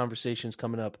tough conversations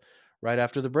coming up right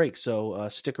after the break. So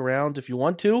stick around if you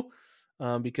want to,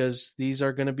 because these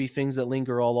are going to be things that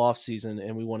linger all off season,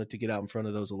 and we wanted to get out in front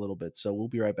of those a little bit. So we'll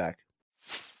be right back.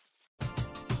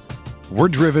 We're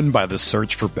driven by the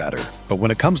search for better. But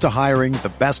when it comes to hiring,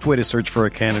 the best way to search for a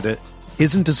candidate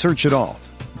isn't to search at all.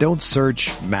 Don't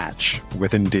search, match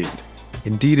with Indeed.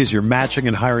 Indeed is your matching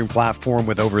and hiring platform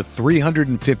with over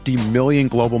 350 million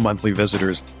global monthly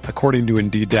visitors, according to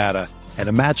Indeed data, and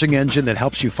a matching engine that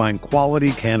helps you find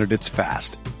quality candidates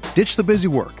fast. Ditch the busy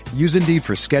work. Use Indeed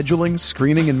for scheduling,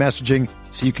 screening, and messaging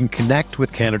so you can connect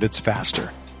with candidates faster.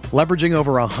 Leveraging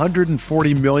over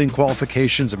 140 million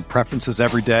qualifications and preferences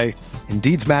every day,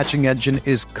 Indeed's matching engine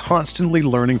is constantly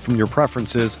learning from your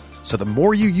preferences, so the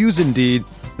more you use Indeed,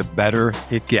 the better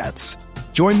it gets.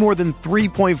 Join more than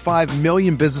 3.5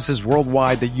 million businesses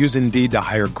worldwide that use Indeed to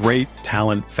hire great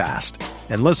talent fast.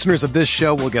 And listeners of this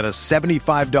show will get a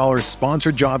 $75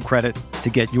 sponsored job credit to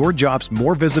get your jobs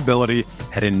more visibility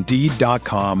at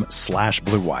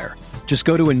Indeed.com/Blue Wire. Just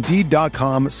go to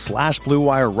Indeed.com/Blue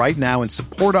Wire right now and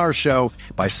support our show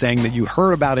by saying that you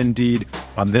heard about Indeed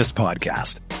on this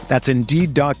podcast. That's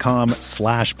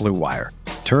Indeed.com/Blue Wire.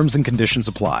 Terms and conditions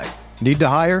apply. Need to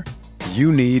hire?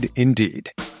 You need Indeed.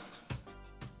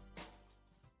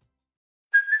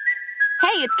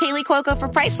 Hey, it's Kaylee Cuoco for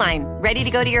Priceline. Ready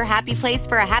to go to your happy place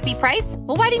for a happy price?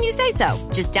 Well, why didn't you say so?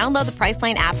 Just download the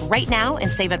Priceline app right now and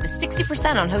save up to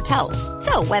 60% on hotels.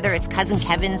 So whether it's Cousin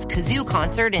Kevin's Kazoo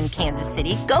Concert in Kansas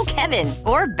City, go Kevin,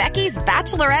 or Becky's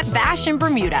Bachelorette Bash in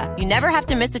Bermuda, you never have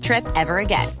to miss a trip ever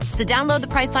again. So download the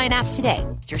Priceline app today.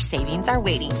 Your savings are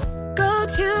waiting. Go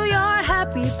to your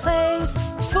happy place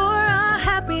for a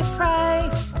happy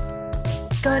price.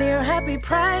 Go to your happy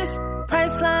price,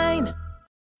 Priceline.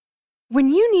 When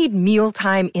you need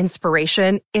mealtime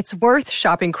inspiration, it's worth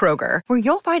shopping Kroger, where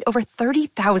you'll find over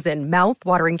 30,000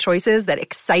 mouth-watering choices that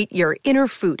excite your inner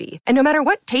foodie. And no matter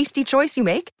what tasty choice you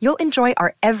make, you'll enjoy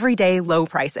our everyday low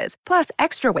prices, plus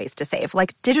extra ways to save,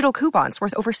 like digital coupons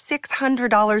worth over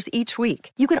 $600 each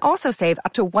week. You can also save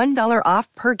up to $1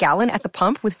 off per gallon at the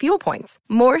pump with fuel points.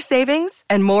 More savings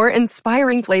and more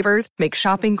inspiring flavors make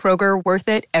shopping Kroger worth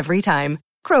it every time.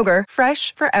 Kroger,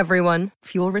 fresh for everyone.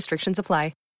 Fuel restrictions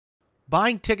apply.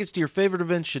 Buying tickets to your favorite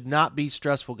events should not be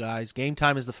stressful, guys. Game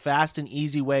Time is the fast and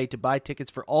easy way to buy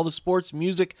tickets for all the sports,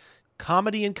 music,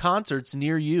 comedy, and concerts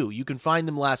near you. You can find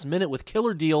them last minute with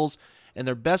killer deals, and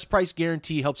their best price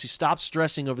guarantee helps you stop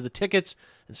stressing over the tickets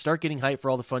and start getting hyped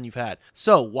for all the fun you've had.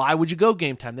 So why would you go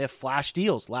Game Time? They have flash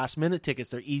deals, last minute tickets.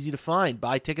 They're easy to find.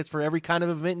 Buy tickets for every kind of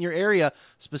event in your area,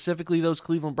 specifically those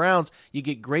Cleveland Browns. You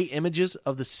get great images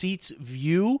of the seats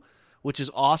view, which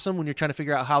is awesome when you're trying to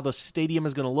figure out how the stadium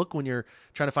is going to look when you're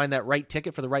trying to find that right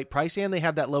ticket for the right price. And they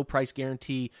have that low price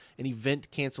guarantee and event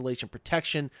cancellation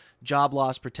protection, job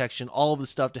loss protection, all of the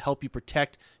stuff to help you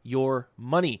protect your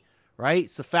money, right?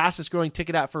 It's the fastest growing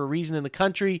ticket app for a reason in the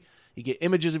country. You get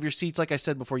images of your seats, like I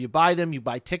said, before you buy them. You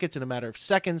buy tickets in a matter of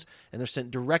seconds, and they're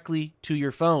sent directly to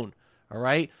your phone. All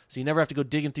right. So you never have to go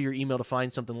digging through your email to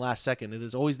find something last second. It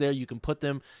is always there. You can put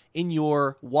them in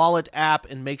your wallet app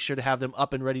and make sure to have them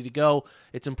up and ready to go.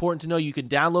 It's important to know you can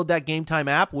download that Game Time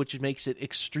app, which makes it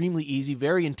extremely easy,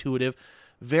 very intuitive,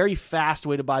 very fast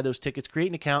way to buy those tickets. Create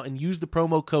an account and use the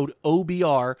promo code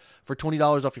OBR for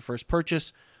 $20 off your first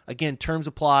purchase. Again, terms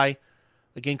apply.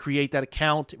 Again, create that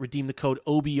account, redeem the code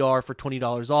OBR for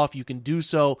 $20 off. You can do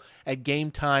so at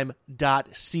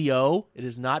gametime.co. It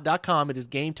is not .com, it is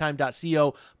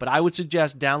gametime.co, but I would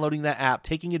suggest downloading that app,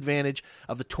 taking advantage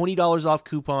of the $20 off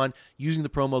coupon using the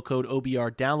promo code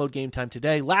OBR. Download Game Time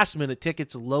today. Last minute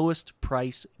tickets, lowest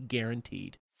price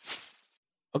guaranteed.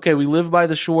 Okay, we live by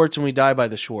the Schwartz and we die by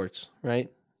the Schwartz, right?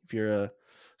 If you're a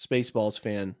Spaceballs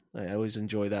fan, I always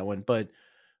enjoy that one. But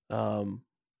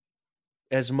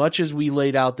as much as we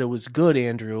laid out that was good,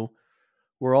 Andrew,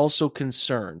 we're also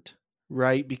concerned,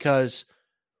 right? Because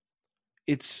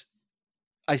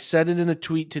I said it in a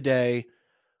tweet today,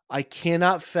 I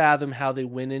cannot fathom how they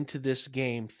went into this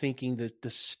game thinking that the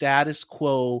status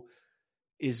quo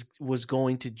was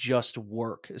going to just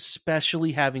work,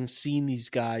 especially having seen these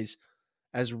guys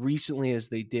as recently as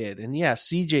they did. And yeah,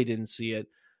 CJ didn't see it,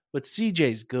 but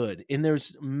CJ's good. And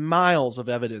there's miles of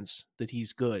evidence that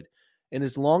he's good. And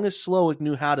as long as Slowick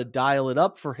knew how to dial it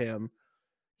up for him,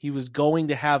 he was going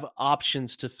to have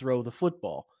options to throw the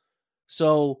football.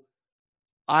 So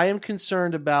I am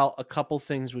concerned about a couple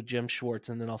things with Jim Schwartz,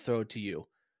 and then I'll throw it to you.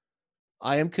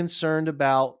 I am concerned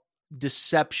about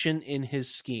deception in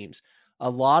his schemes. A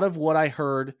lot of what I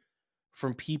heard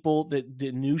from people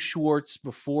that knew Schwartz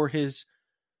before his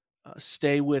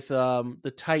stay with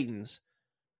the Titans,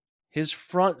 his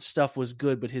front stuff was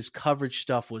good, but his coverage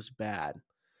stuff was bad.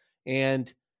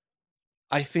 And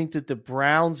I think that the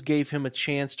Browns gave him a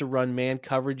chance to run man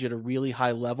coverage at a really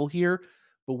high level here.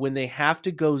 But when they have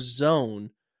to go zone,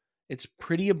 it's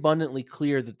pretty abundantly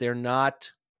clear that they're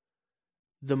not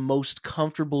the most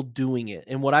comfortable doing it.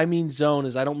 And what I mean zone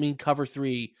is I don't mean cover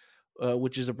 3,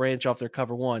 which is a branch off their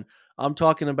cover 1. I'm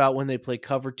talking about when they play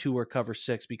cover 2 or cover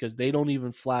 6, because they don't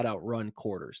even flat out run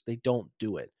quarters. They don't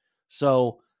do it.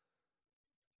 So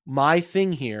my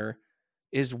thing here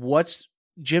is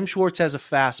Jim Schwartz has a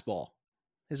fastball.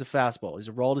 He's a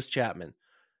Aroldis Chapman.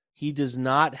 He does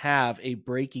not have a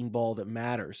breaking ball that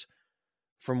matters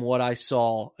from what I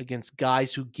saw against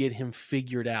guys who get him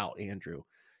figured out, Andrew.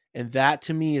 And that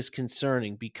to me is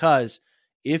concerning, because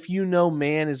if you know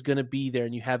man is going to be there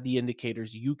and you have the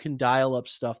indicators, you can dial up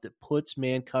stuff that puts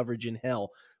man coverage in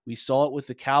hell. We saw it with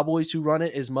the Cowboys, who run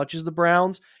it as much as the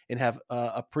Browns and have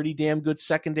a pretty damn good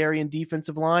secondary and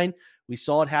defensive line. We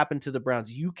saw it happen to the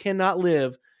Browns. You cannot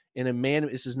live in a man.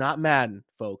 This is not Madden,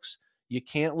 folks. You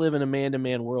can't live in a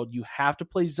man-to-man world. You have to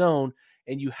play zone,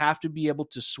 and you have to be able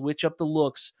to switch up the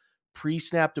looks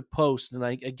pre-snap to post. And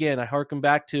I harken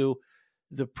back to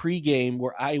the pregame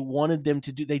where I wanted them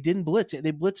to do. They didn't blitz.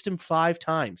 They blitzed him 5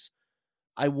 times.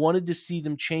 I wanted to see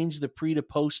them change the pre to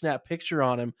post snap picture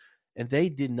on him, and they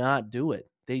did not do it.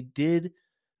 They did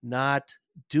not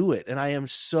do it, and I am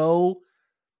so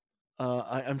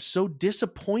I'm so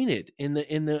disappointed in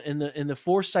the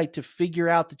foresight to figure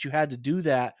out that you had to do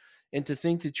that, and to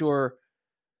think that your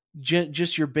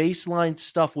baseline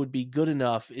stuff would be good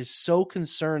enough is so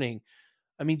concerning.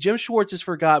 I mean, Jim Schwartz has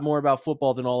forgot more about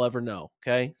football than I'll ever know.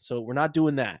 Okay, so we're not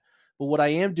doing that. But what I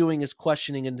am doing is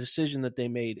questioning a decision that they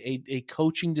made, a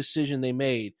coaching decision they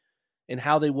made, and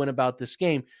how they went about this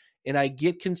game. And I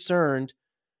get concerned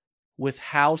with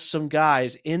how some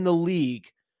guys in the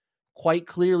league quite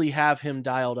clearly have him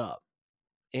dialed up.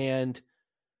 And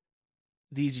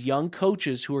these young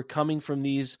coaches who are coming from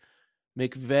these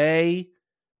McVay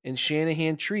and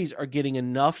Shanahan trees are getting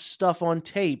enough stuff on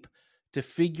tape to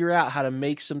figure out how to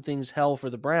make some things hell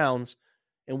for the Browns.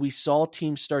 And we saw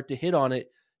teams start to hit on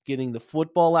it, getting the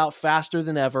football out faster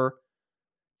than ever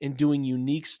and doing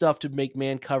unique stuff to make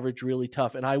man coverage really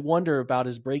tough. And I wonder about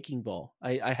his breaking ball.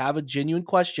 I have a genuine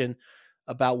question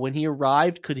about when he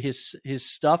arrived. Could his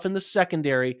stuff in the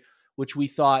secondary, which we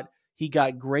thought he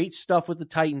got great stuff with the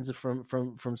Titans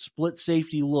from split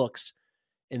safety looks,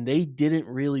 and they didn't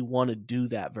really want to do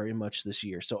that very much this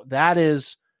year. So that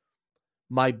is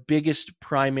my biggest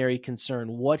primary concern.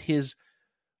 What his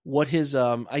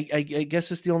I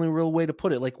guess it's the only real way to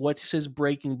put it. Like, what's his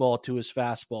breaking ball to his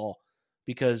fastball?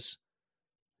 Because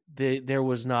there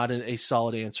was not a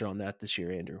solid answer on that this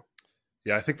year, Andrew.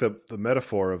 Yeah, I think the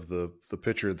metaphor of the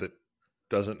pitcher that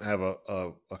doesn't have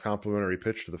a complementary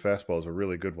pitch to the fastball is a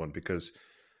really good one, because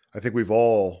I think we've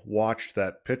all watched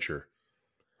that pitcher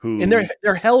who, and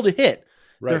they're hell to hit.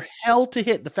 Right. They're hell to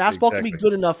hit. The fastball can be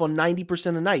good enough on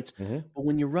 90% of nights, but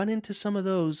when you run into some of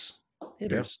those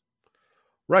hitters,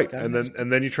 right, and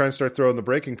then you try and start throwing the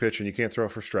breaking pitch, and you can't throw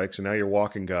for strikes, and now you're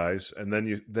walking guys, and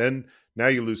then now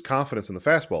you lose confidence in the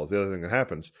fastball is the other thing that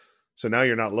happens. So now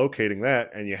you're not locating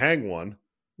that, and you hang one.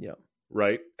 Yeah.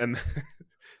 Right, and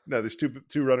now there's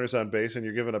two runners on base, and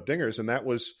you're giving up dingers, and that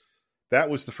was that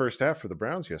was the first half for the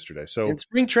Browns yesterday. So and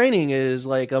spring training is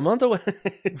like a month away.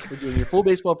 We're doing your full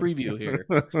baseball preview here.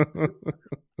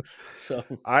 So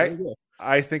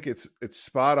I think it's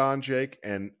spot on, Jake,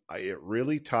 and it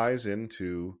really ties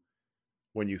into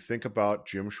when you think about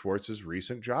Jim Schwartz's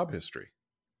recent job history,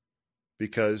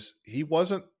 because he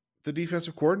wasn't the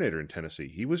defensive coordinator in Tennessee.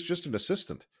 He was just an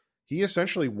assistant. He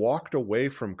essentially walked away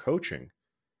from coaching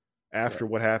after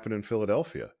what happened in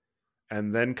Philadelphia,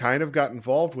 and then kind of got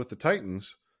involved with the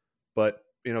Titans, but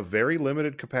in a very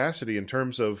limited capacity in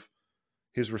terms of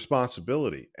his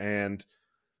responsibility. And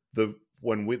the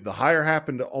hire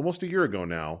happened almost a year ago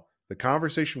now, the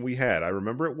conversation we had, I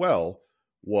remember it well,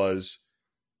 was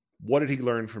what did he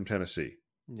learn from Tennessee?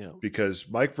 Yeah. Because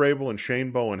Mike Vrabel and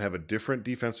Shane Bowen have a different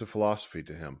defensive philosophy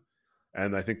to him.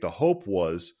 And I think the hope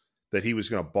was that he was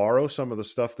going to borrow some of the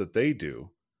stuff that they do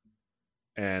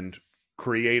and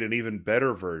create an even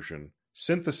better version,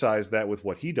 synthesize that with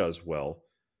what he does well,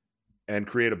 and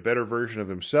create a better version of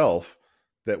himself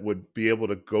that would be able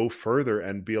to go further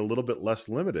and be a little bit less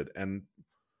limited. And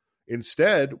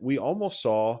instead, we almost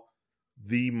saw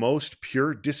the most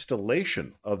pure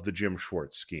distillation of the Jim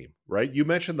Schwartz scheme, right? You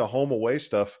mentioned the home away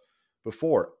stuff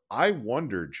before. I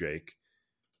wonder, Jake,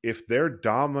 if their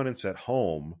dominance at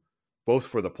home, both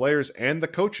for the players and the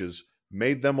coaches,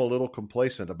 made them a little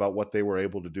complacent about what they were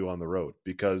able to do on the road,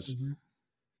 because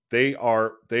they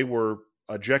were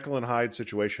a Jekyll and Hyde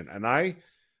situation. And I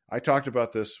talked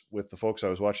about this with the folks I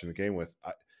was watching the game with.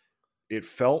 It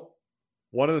felt,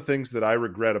 one of the things that I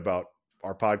regret about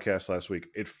our podcast last week,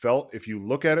 it felt, if you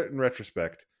look at it in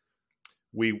retrospect,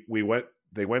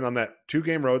 they went on that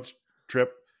 2-game road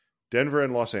trip, Denver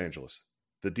and Los Angeles.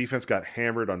 The defense got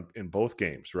hammered in both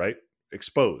games, right?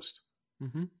 Exposed.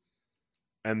 Mm-hmm.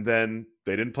 And then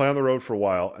they didn't play on the road for a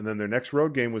while. And then their next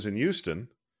road game was in Houston,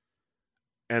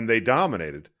 and they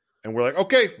dominated. And we're like,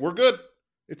 okay, we're good.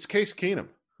 It's Case Keenum,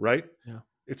 right? Yeah.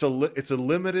 It's a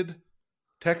limited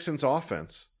Texans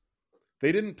offense.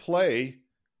 They didn't play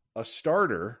a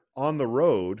starter on the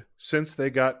road since they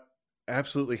got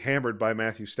absolutely hammered by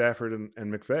Matthew Stafford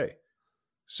and McVay.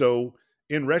 So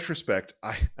in retrospect,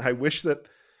 I wish that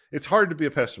it's hard to be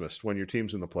a pessimist when your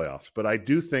team's in the playoffs, but I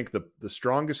do think the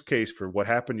strongest case for what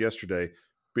happened yesterday,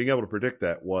 being able to predict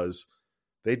that, was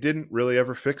they didn't really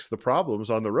ever fix the problems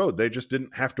on the road. They just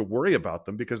didn't have to worry about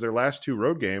them because their last 2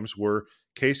 road games were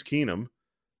Case Keenum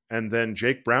and then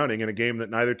Jake Browning in a game that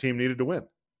neither team needed to win.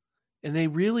 And they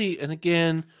really, and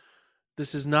again,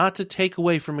 this is not to take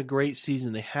away from a great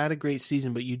season. They had a great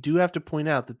season, but you do have to point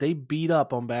out that they beat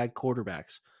up on bad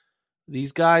quarterbacks.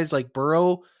 These guys like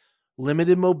Burrow,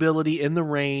 limited mobility in the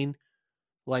rain,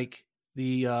 like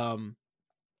the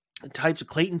types of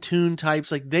Clayton Tune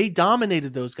types, like they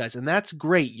dominated those guys, and that's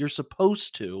great. You're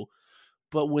supposed to.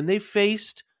 But when they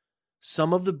faced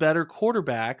some of the better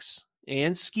quarterbacks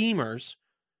and schemers,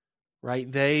 right,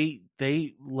 they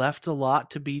left a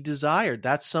lot to be desired.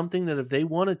 That's something that if they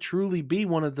want to truly be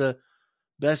one of the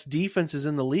best defenses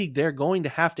in the league, they're going to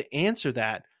have to answer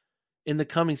that in the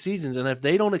coming seasons. And if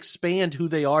they don't expand who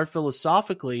they are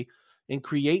philosophically and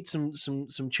create some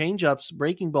change-ups,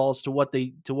 breaking balls to what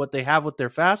they have with their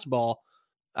fastball,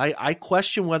 I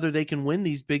question whether they can win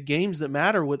these big games that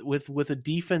matter with a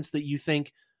defense that you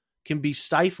think can be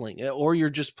stifling, or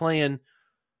you're just playing,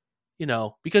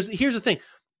 because here's the thing,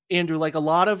 Andrew, like a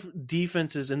lot of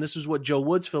defenses, and this is what Joe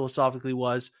Woods philosophically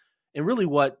was, and really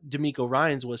what DeMeco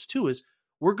Ryans was too, is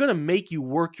we're going to make you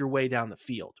work your way down the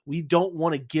field. We don't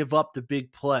want to give up the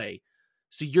big play.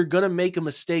 So you're going to make a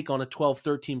mistake on a 12,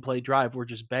 13 play drive. We're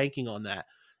just banking on that.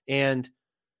 And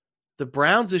the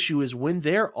Browns issue is when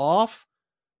they're off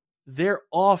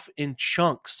in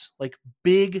chunks, like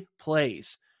big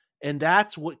plays. And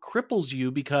that's what cripples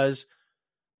you, because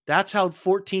that's how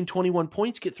 14, 21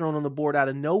 points get thrown on the board out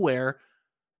of nowhere.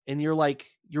 And you're like,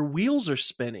 your wheels are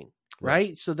spinning,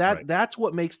 right? So that's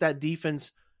what makes that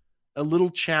defense a little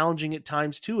challenging at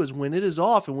times too, is when it is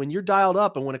off and when you're dialed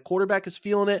up and when a quarterback is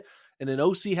feeling it and an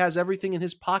OC has everything in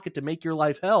his pocket to make your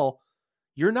life hell,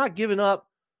 you're not giving up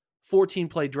 14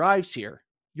 play drives here.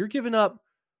 You're giving up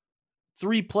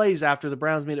 3 plays after the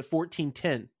Browns made it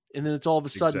 14-10. And then it's all of a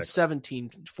sudden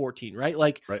 17-14, right?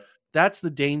 Like that's the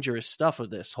dangerous stuff of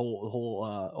this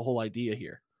whole idea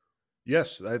here.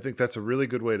 Yes. I think that's a really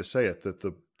good way to say it,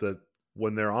 that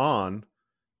when they're on,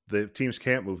 the teams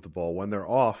can't move the ball. When they're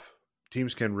off,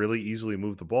 teams can really easily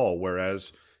move the ball.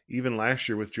 Whereas even last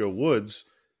year with Joe Woods,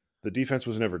 the defense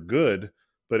was never good,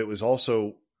 but it was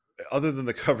also, other than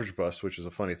the coverage bust, which is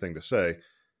a funny thing to say,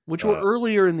 which were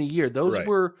earlier in the year. Those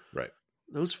were right.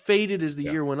 Those faded as the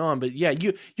year went on. But yeah,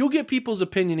 you'll get people's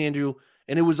opinion, Andrew.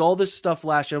 And it was all this stuff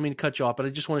last year. I don't mean to cut you off, but I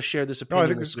just want to share this opinion. No, I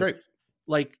think this is great.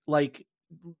 like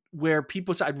where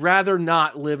people say, I'd rather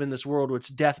not live in this world where it's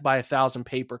death by 1,000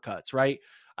 paper cuts, right?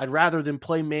 I'd rather than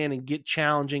play man and get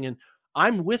challenging. And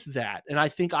I'm with that. And I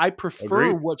think I prefer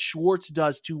Agreed. what Schwartz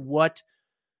does to what,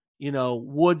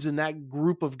 Woods and that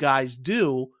group of guys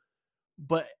do.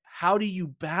 But how do you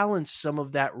balance some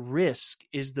of that risk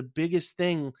is the biggest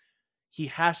thing he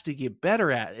has to get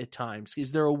better at times.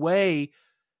 Is there a way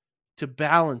to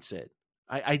balance it?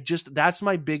 That's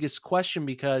my biggest question,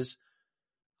 because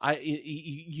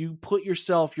you put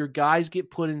yourself, your guys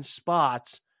get put in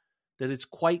spots that it's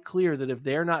quite clear that if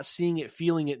they're not seeing it,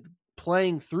 feeling it,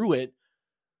 playing through it,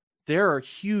 there are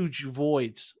huge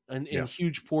voids and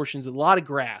huge portions, a lot of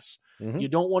grass. Mm-hmm. You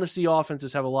don't want to see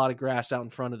offenses have a lot of grass out in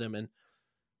front of them. And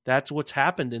that's what's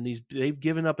happened in these. They've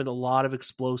given up in a lot of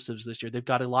explosives this year. They've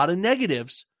got a lot of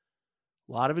negatives,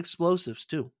 a lot of explosives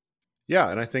too. Yeah.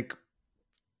 And I think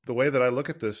the way that I look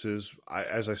at this is,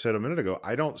 as I said a minute ago,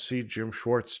 I don't see Jim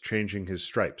Schwartz changing his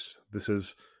stripes. This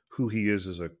is who he is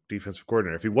as a defensive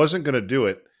coordinator. If he wasn't going to do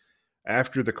it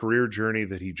after the career journey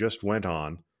that he just went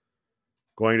on,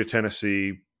 going to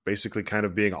Tennessee, basically kind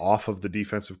of being off of the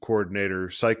defensive coordinator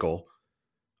cycle,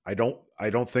 I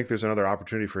don't think there's another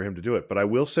opportunity for him to do it. But I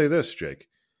will say this, Jake.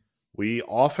 We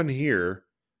often hear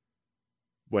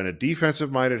when a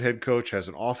defensive-minded head coach has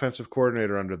an offensive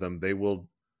coordinator under them, they will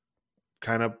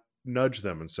kind of nudge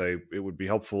them and say, it would be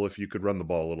helpful if you could run the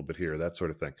ball a little bit here, that sort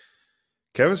of thing.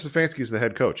 Kevin Stefanski is the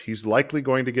head coach. He's likely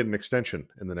going to get an extension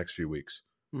in the next few weeks.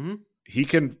 Mm-hmm. He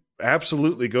can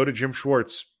absolutely go to Jim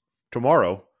Schwartz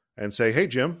tomorrow and say, hey,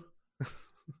 Jim,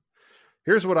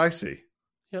 here's what I see.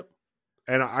 Yep.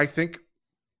 And I think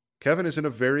Kevin is in a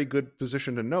very good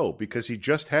position to know, because he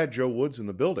just had Joe Woods in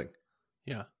the building.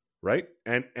 Yeah. Right.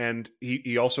 And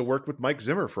he also worked with Mike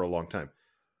Zimmer for a long time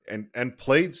and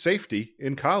played safety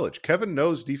in college. Kevin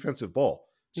knows defensive ball.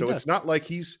 So it's not like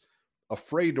he's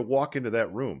afraid to walk into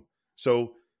that room.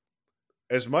 So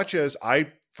as much as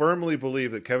I firmly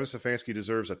believe that Kevin Stefanski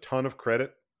deserves a ton of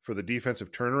credit for the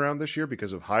defensive turnaround this year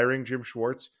because of hiring Jim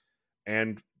Schwartz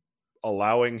and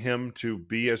allowing him to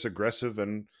be as aggressive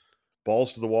and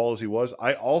balls to the wall as he was,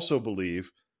 I also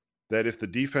believe that if the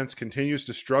defense continues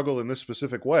to struggle in this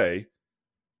specific way,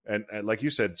 and like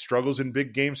you said, struggles in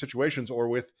big game situations or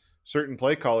with certain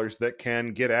play callers that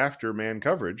can get after man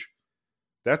coverage,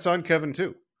 that's on Kevin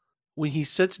too. When he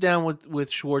sits down with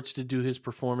Schwartz to do his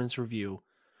performance review,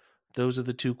 those are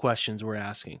the two questions we're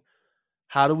asking.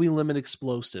 How do we limit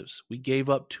explosives? We gave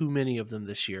up too many of them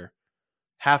this year.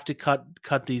 Have to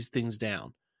cut these things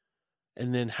down.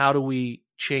 And then how do we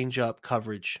change up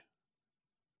coverage?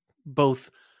 Both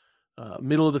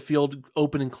middle of the field,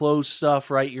 open and close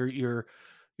stuff, right? You're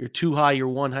too high, you're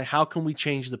one high. How can we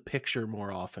change the picture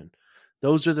more often?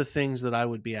 Those are the things that I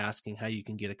would be asking how you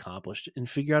can get accomplished, and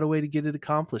figure out a way to get it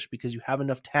accomplished, because you have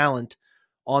enough talent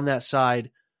on that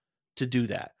side to do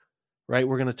that, right?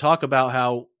 We're going to talk about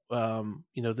how,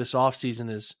 this offseason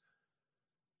is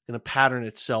going to pattern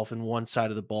itself in one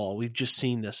side of the ball. We've just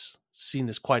seen this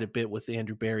quite a bit with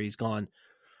Andrew Berry. He's gone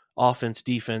offense,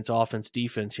 defense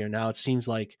here. Now it seems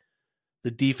like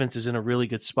the defense is in a really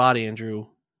good spot, Andrew,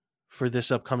 for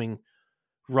this upcoming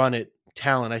run at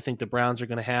talent. I think the Browns are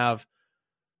going to have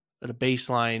at a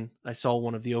baseline. I saw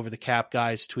one of the over the cap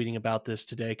guys tweeting about this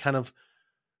today, kind of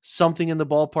something in the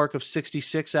ballpark of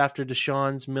 66 after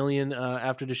Deshaun's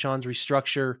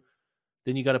restructure.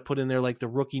 Then you got to put in there like the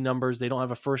rookie numbers. They don't have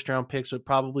a first round pick, so it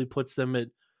probably puts them at,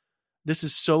 this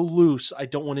is so loose. I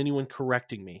don't want anyone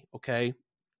correcting me. Okay.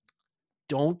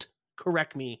 Don't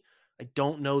correct me. I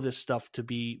don't know this stuff to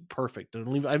be perfect. It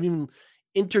hasn't even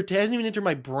entered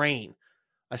my brain.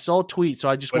 I saw a tweet, so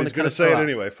I just want to kind of say it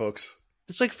anyway, folks.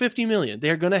 It's like $50 million.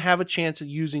 They're going to have a chance at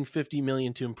using $50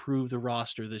 million to improve the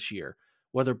roster this year,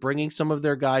 whether bringing some of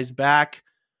their guys back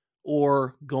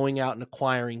or going out and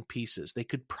acquiring pieces. They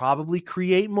could probably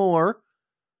create more.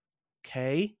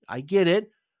 Okay, I get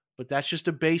it, but that's just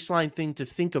a baseline thing to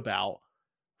think about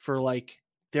for, like,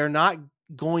 they're not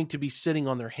going to be sitting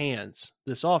on their hands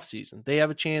this offseason. They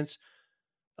have a chance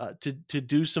to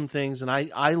do some things, and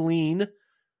I lean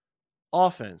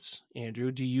offense.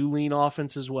 Andrew, do you lean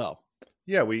offense as well?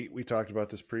 Yeah, we talked about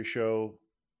this pre-show.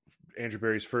 Andrew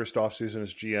Berry's first offseason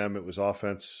as GM, it was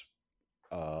offense,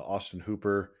 Austin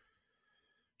Hooper,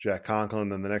 Jack Conklin.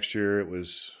 Then the next year it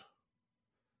was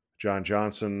John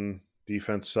Johnson,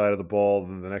 defense side of the ball.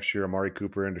 Then the next year, Amari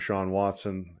Cooper and Deshaun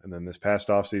Watson. And then this past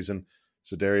offseason,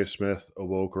 Zadarius Smith,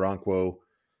 Obo Okoronkwo,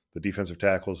 the defensive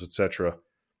tackles, etc.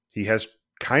 He has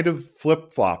kind of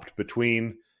flip-flopped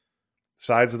between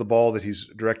sides of the ball that he's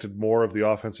directed more of the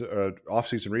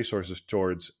offseason resources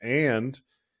towards, and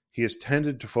he has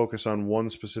tended to focus on one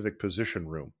specific position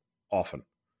room often,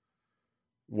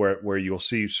 where you'll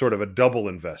see sort of a double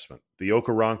investment. The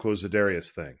Okoronkwo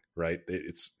Za'Darius thing, right?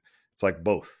 It's like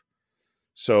both.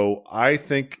 So I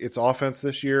think it's offense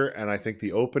this year, and I think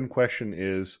the open question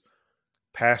is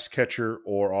pass catcher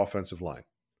or offensive line.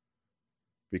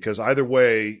 Because either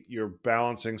way, you're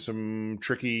balancing some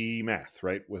tricky math,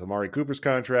 right? With Amari Cooper's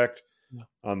contract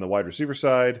on the wide receiver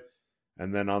side,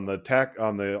 and then on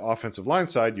the offensive line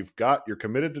side, you're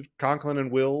committed to Conklin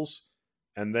and Wills,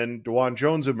 and then DeJuan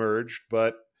Jones emerged,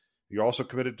 but you're also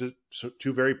committed to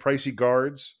two very pricey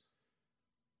guards.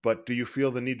 But do you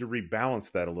feel the need to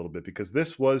rebalance that a little bit? Because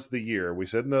this was the year, we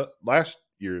said in the last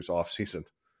year's offseason,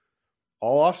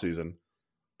 all offseason,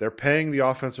 they're paying the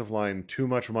offensive line too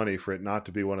much money for it not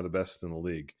to be one of the best in the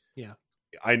league. Yeah.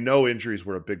 I know injuries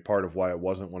were a big part of why it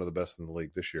wasn't one of the best in the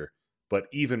league this year. But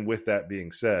even with that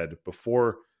being said,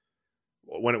 before,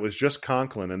 when it was just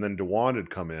Conklin and then DeJuan had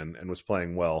come in and was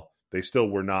playing well, they still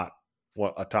were not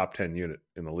a top 10 unit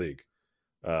in the league.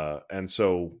 And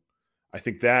so I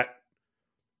think that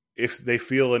if they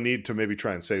feel a need to maybe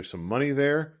try and save some money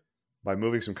there by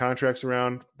moving some contracts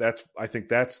around, I think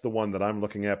that's the one that I'm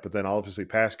looking at. But then obviously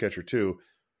pass catcher too.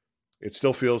 It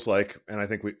still feels like, and I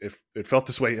think it felt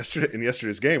this way in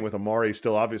yesterday's game with Amari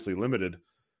still obviously limited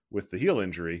with the heel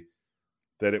injury,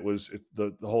 that it was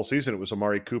the whole season. It was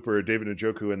Amari Cooper, David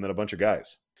Njoku, and then a bunch of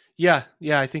guys. Yeah.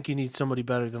 I think you need somebody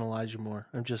better than Elijah Moore.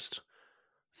 I'm just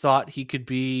thought he could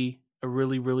be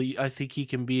I think he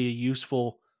can be a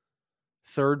useful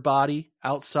third body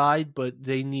outside, but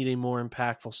they need a more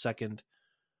impactful second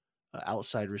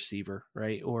outside receiver,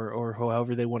 right? Or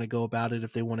however they want to go about it.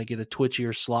 If they want to get a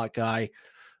twitchier slot guy,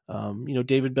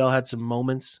 David Bell had some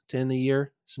moments to end the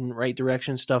year, some right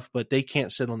direction stuff, but they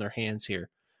can't sit on their hands here.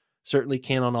 Certainly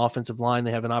can't on offensive line.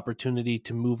 They have an opportunity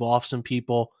to move off some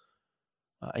people.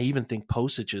 I even think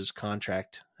Posich's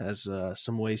contract has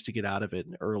some ways to get out of it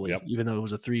early, even though it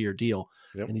was a 3-year deal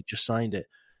and he just signed it.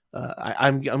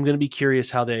 I'm going to be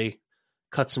curious how they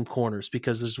cut some corners,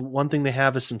 because there's one thing they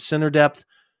have is some center depth,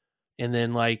 and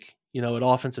then at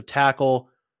offensive tackle,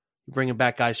 bringing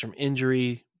back guys from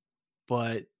injury,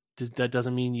 but that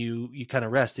doesn't mean you kind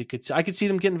of rest. I could see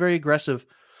them getting very aggressive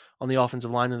on the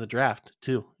offensive line in the draft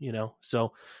too,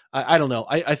 So I don't know.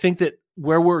 I think that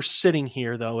where we're sitting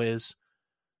here though is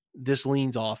this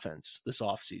leans offense this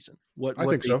offseason. What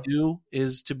they do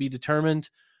is to be determined.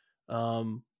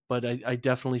 But I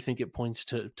definitely think it points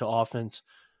to offense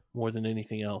more than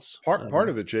anything else. Part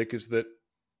of it, Jake, is that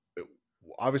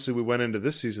obviously we went into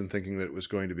this season thinking that it was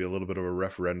going to be a little bit of a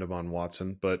referendum on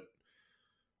Watson, but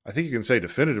I think you can say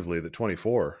definitively that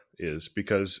 24 is,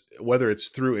 because whether it's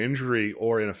through injury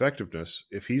or ineffectiveness,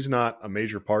 if he's not a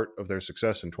major part of their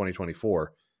success in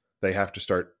 2024, they have to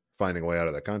start finding a way out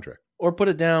of that contract. Or put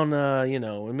it down,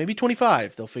 maybe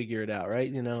 25, they'll figure it out,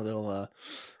 right? They'll...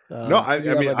 no,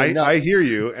 I hear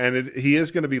you, and he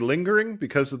is going to be lingering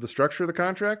because of the structure of the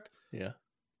contract. Yeah,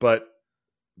 but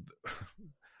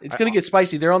it's going to get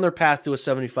spicy. They're on their path to a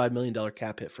 $75 million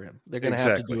cap hit for him. They're going to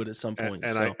have to do it at some point.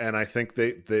 I think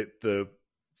they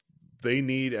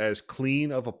need as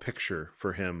clean of a picture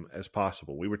for him as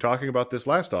possible. We were talking about this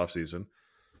last offseason.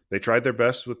 They tried their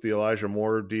best with the Elijah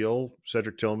Moore deal,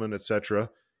 Cedric Tillman, etc.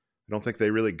 I don't think they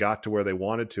really got to where they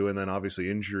wanted to, and then obviously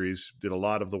injuries did a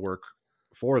lot of the work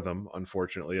for them,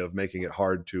 unfortunately, of making it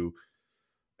hard to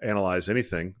analyze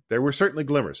anything. There were certainly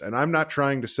glimmers, and I'm not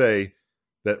trying to say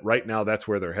that right now that's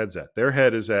where their head's at. Their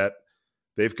head is at,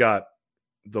 they've got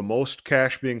the most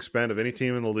cash being spent of any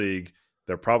team in the league.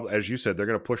 They're probably, as you said, they're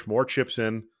going to push more chips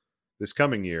in this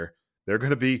coming year. They're going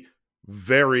to be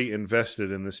very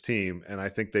invested in this team, and I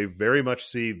think they very much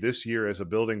see this year as a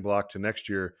building block to next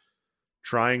year,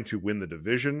 trying to win the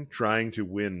division, trying to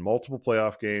win multiple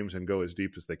playoff games and go as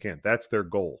deep as they can. That's their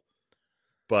goal.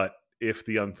 But if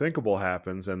the unthinkable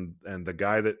happens and the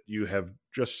guy that you have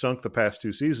just sunk the past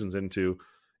 2 seasons into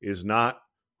is not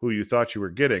who you thought you were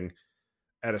getting,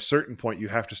 at a certain point you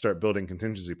have to start building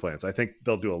contingency plans. I think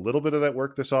they'll do a little bit of that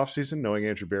work this offseason, knowing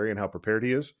Andrew Berry and how prepared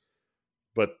he is.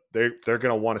 But they're going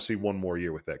to want to see one more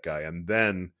year with that guy. And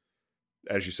then,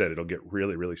 as you said, it'll get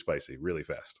really, really spicy really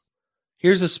fast.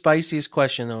 Here's the spiciest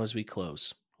question, though, as we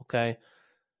close. Okay.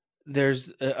 There's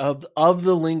of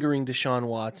the lingering Deshaun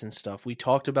Watson stuff. We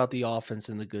talked about the offense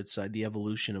and the good side, the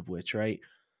evolution of which, right?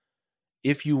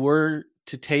 If you were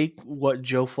to take what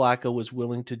Joe Flacco was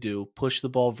willing to do, push the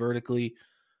ball vertically,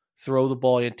 throw the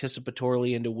ball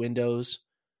anticipatorily into windows,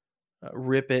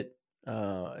 rip it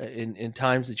in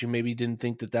times that you maybe didn't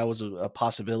think that was a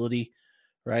possibility,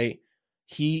 right?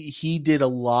 He did a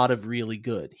lot of really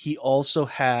good. He also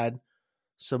had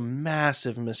some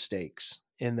massive mistakes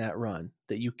in that run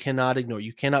that you cannot ignore.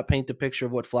 You cannot paint the picture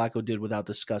of what Flacco did without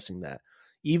discussing that.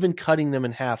 Even cutting them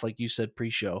in half, like you said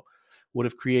pre-show, would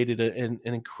have created an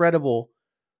incredible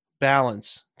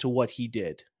balance to what he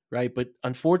did, right? But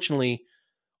unfortunately,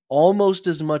 almost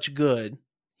as much good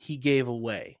he gave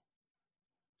away.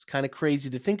 It's kind of crazy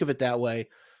to think of it that way,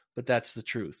 but that's the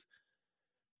truth.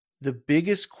 The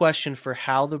biggest question for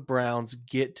how the Browns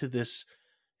get to this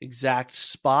exact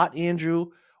spot,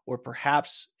 Andrew, or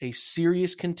perhaps a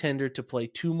serious contender to play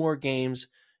 2 more games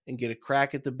and get a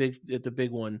crack at the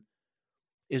big one,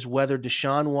 is whether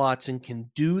Deshaun Watson can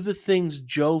do the things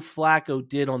Joe Flacco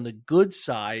did on the good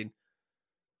side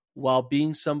while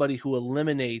being somebody who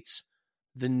eliminates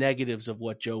the negatives of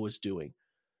what Joe was doing.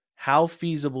 How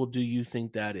feasible do you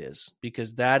think that is?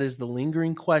 Because that is the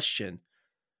lingering question.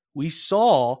 We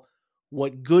saw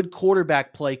what good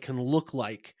quarterback play can look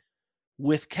like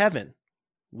with Kevin.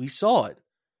 We saw it.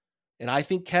 And I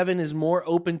think Kevin is more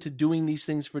open to doing these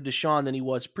things for Deshaun than he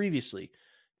was previously.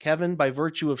 Kevin, by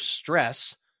virtue of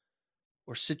stress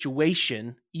or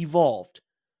situation, evolved,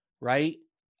 right?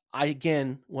 I,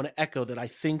 again, want to echo that I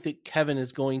think that Kevin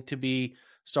is going to be,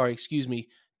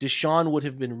 Deshaun would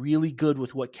have been really good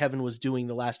with what Kevin was doing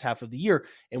the last half of the year,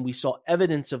 and we saw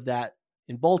evidence of that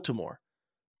in Baltimore.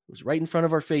 It was right in front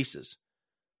of our faces.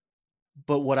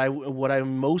 But what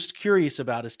I'm most curious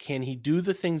about is, can he do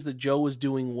the things that Joe was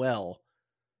doing well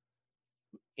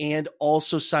and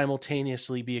also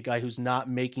simultaneously be a guy who's not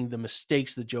making the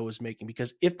mistakes that Joe was making?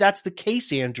 Because if that's the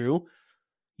case, Andrew,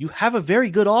 you have a very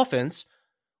good offense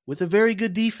with a very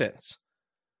good defense.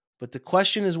 But the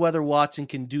question is whether Watson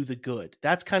can do the good.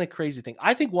 That's kind of crazy thing.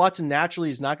 I think Watson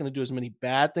naturally is not going to do as many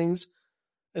bad things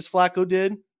as Flacco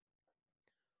did.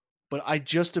 But I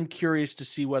just am curious to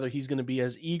see whether he's going to be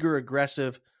as eager,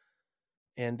 aggressive,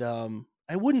 and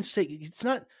I wouldn't say it's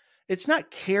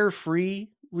not carefree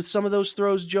with some of those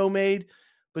throws Joe made,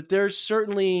 but there's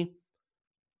certainly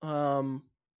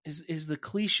is the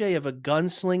cliche of a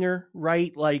gunslinger,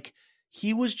 right? Like,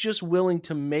 he was just willing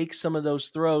to make some of those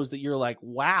throws that you're like,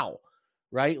 wow,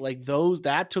 right? Like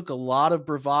that took a lot of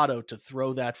bravado to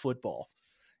throw that football,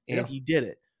 and he did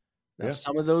it. Now,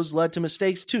 some of those led to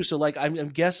mistakes too. So, like, I'm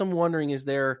wondering, is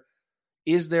there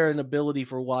an ability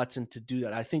for Watson to do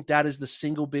that? I think that is the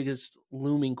single biggest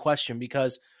looming question,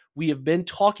 because we have been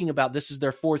talking about this is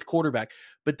their 4th quarterback,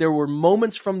 but there were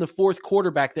moments from the 4th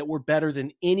quarterback that were better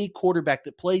than any quarterback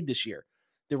that played this year.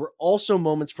 There were also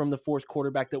moments from the 4th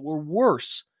quarterback that were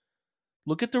worse.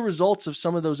 Look at the results of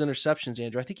some of those interceptions,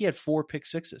 Andrew. I think he had 4 pick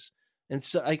sixes. And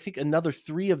so I think another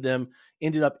 3 of them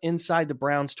ended up inside the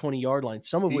Browns' 20-yard line,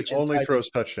 some of which he only throws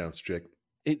touchdowns, Jake.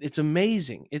 It's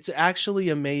amazing. It's actually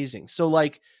amazing. So,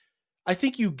 like, I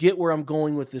think you get where I'm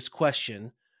going with this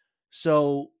question.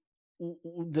 So,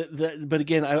 but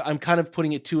again, I'm kind of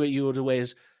putting it to you in a way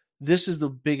is this is the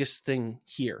biggest thing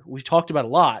here. We've talked about a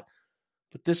lot,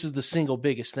 but this is the single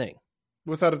biggest thing.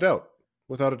 Without a doubt.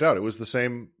 Without a doubt. It was the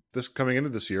same this coming into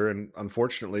this year. And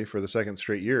unfortunately, for the 2nd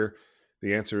straight year,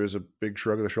 the answer is a big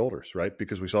shrug of the shoulders, right?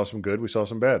 Because we saw some good, we saw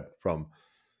some bad from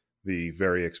the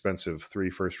very expensive 3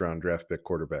 first-round draft pick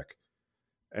quarterback.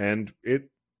 And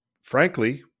it,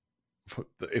 frankly,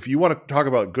 if you want to talk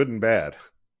about good and bad,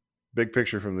 big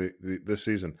picture from this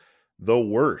season, the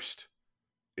worst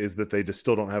is that they just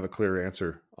still don't have a clear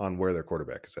answer on where their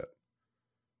quarterback is at.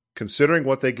 Considering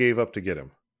what they gave up to get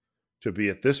him, to be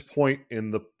at this point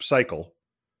in the cycle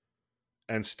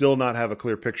and still not have a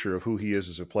clear picture of who he is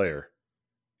as a player,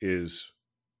 is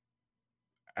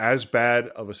as bad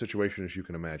of a situation as you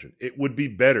can imagine. It would be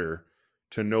better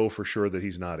to know for sure that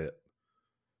he's not it.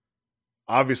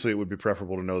 Obviously, it would be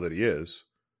preferable to know that he is,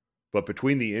 but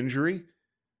between the injury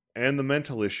and the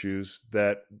mental issues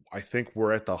that I think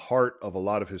were at the heart of a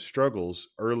lot of his struggles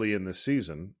early in this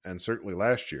season, and certainly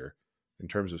last year, in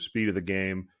terms of speed of the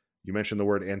game, you mentioned the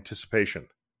word anticipation.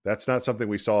 That's not something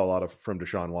we saw a lot of from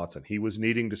Deshaun Watson. He was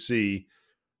needing to see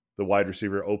the wide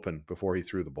receiver open before he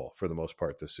threw the ball for the most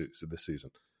part this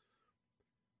season.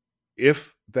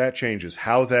 If that changes,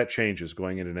 how that changes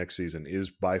going into next season is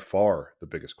by far the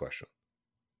biggest question.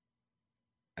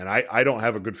 And I don't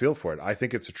have a good feel for it. I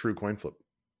think it's a true coin flip.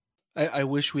 I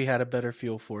wish we had a better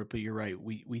feel for it, but you're right.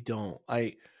 We don't.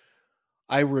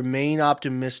 I remain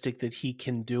optimistic that he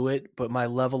can do it, but my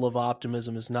level of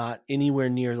optimism is not anywhere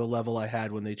near the level I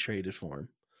had when they traded for him.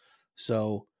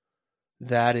 So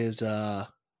that is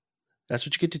that's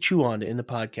what you get to chew on in the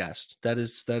podcast. That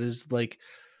is like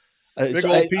big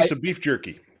old piece of beef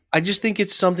jerky. I just think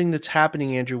it's something that's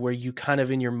happening, Andrew, where you kind of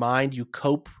in your mind, you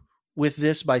cope with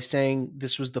this by saying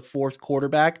this was the 4th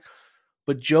quarterback,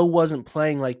 but Joe wasn't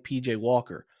playing like PJ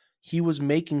Walker. he was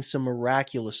making some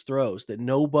miraculous throws that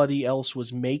nobody else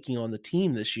was making on the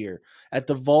team this year at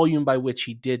the volume by which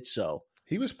he did so.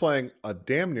 He was playing a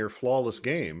damn near flawless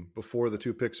game before the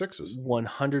 2 pick sixes.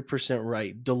 100%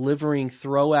 right. Delivering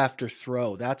throw after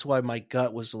throw. That's why my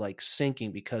gut was like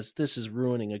sinking, because this is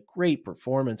ruining a great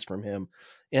performance from him.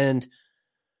 And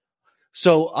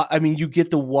so, I mean, you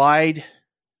get the wide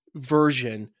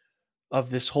version of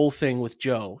this whole thing with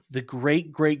Joe, the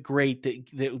great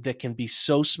that can be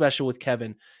so special with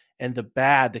Kevin, and the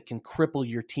bad that can cripple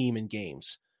your team in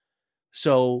games.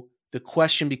 So the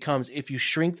question becomes, if you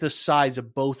shrink the size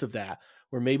of both of that,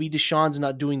 where maybe Deshaun's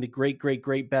not doing the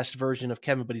great best version of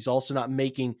Kevin, but he's also not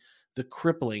making the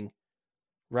crippling,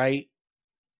 right?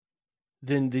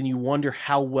 Then you wonder,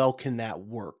 how well can that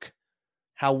work?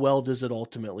 How well does it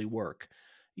ultimately work?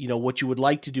 You know, what you would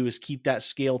like to do is keep that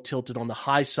scale tilted on the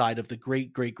high side of the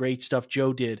great stuff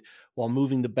Joe did, while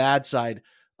moving the bad side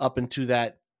up into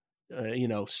that,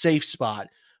 safe spot.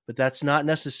 But that's not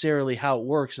necessarily how it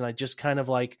works. And I just kind of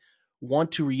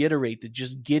want to reiterate that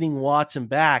just getting Watson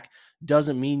back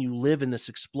doesn't mean you live in this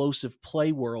explosive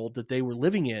play world that they were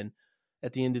living in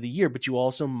at the end of the year, but you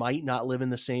also might not live in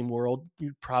the same world,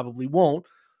 you probably won't,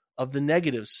 of the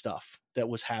negative stuff that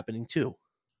was happening too.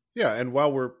 Yeah, and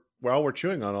while we're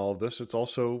chewing on all of this, it's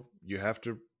also, you have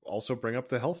to also bring up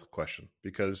the health question,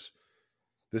 because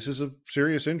this is a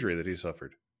serious injury that he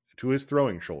suffered to his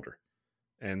throwing shoulder.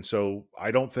 And so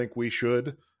I don't think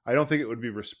it would be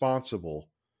responsible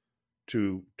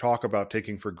to talk about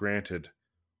taking for granted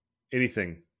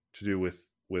anything to do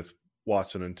with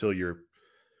Watson until you're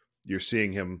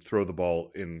seeing him throw the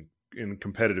ball in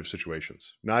competitive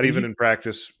situations. Not even in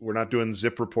practice. We're not doing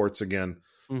zip reports again.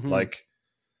 Mm-hmm. Like,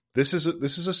 this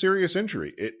is a serious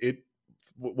injury. It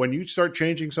when you start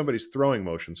changing somebody's throwing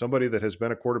motion, somebody that has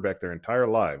been a quarterback their entire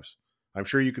lives, I'm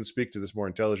sure you can speak to this more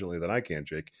intelligently than I can,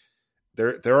 Jake.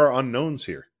 There are unknowns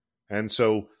here. And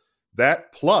so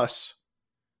that, plus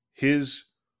his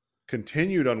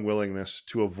continued unwillingness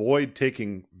to avoid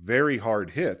taking very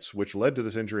hard hits, which led to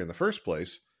this injury in the first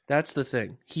place. That's the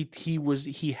thing.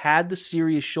 He had the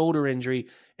serious shoulder injury,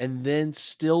 and then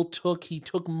still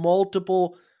took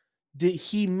multiple.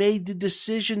 He made the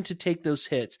decision to take those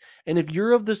hits. And if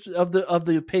you're of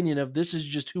the opinion of this is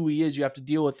just who he is, you have to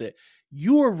deal with it,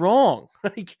 you are wrong.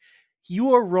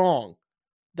 You are wrong.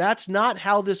 That's not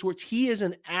how this works. He is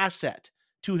an asset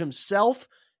to himself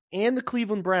and the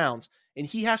Cleveland Browns, and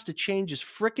he has to change his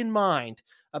frickin' mind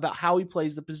about how he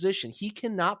plays the position. He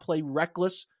cannot play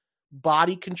reckless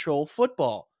body control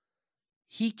football.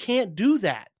 He can't do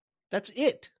that. That's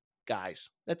it,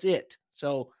 guys. That's it.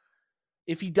 So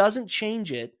if he doesn't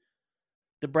change it,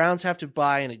 the Browns have to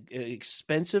buy an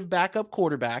expensive backup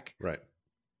quarterback, right,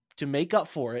 to make up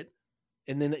for it.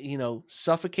 And then,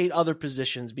 suffocate other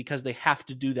positions because they have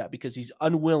to do that, because he's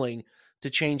unwilling to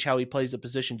change how he plays the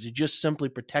position, to just simply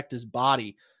protect his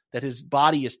body, that his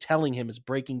body is telling him is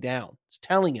breaking down. It's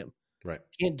telling him, right,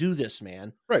 can't do this,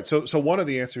 man. Right. So one of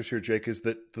the answers here, Jake, is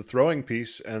that the throwing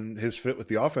piece and his fit with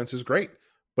the offense is great,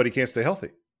 but he can't stay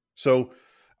healthy. So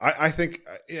I think,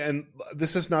 and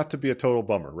this is not to be a total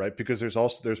bummer, right? Because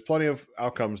there's plenty of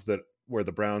outcomes where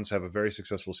the Browns have a very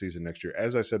successful season next year.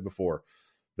 As I said before,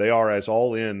 they are as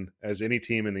all in as any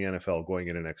team in the NFL going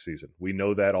into next season. We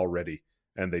know that already,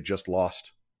 and they just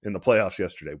lost in the playoffs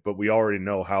yesterday. But we already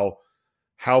know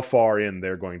how far in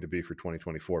they're going to be for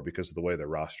 2024 because of the way their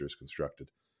roster is constructed.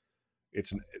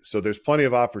 So there's plenty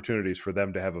of opportunities for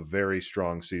them to have a very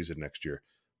strong season next year.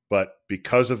 But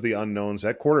because of the unknowns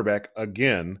at quarterback,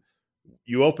 again,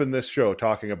 you open this show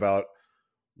talking about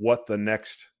what the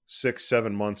next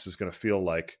 6-7 months is going to feel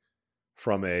like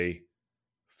from a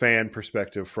fan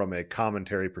perspective, from a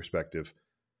commentary perspective.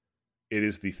 It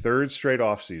is the third straight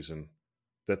offseason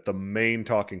that the main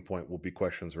talking point will be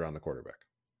questions around the quarterback.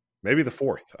 Maybe the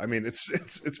fourth. I mean,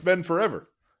 it's been forever.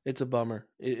 It's a bummer.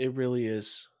 It really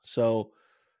is. So,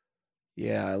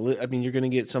 yeah, I mean, you're going to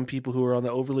get some people who are on the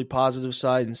overly positive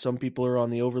side and some people are on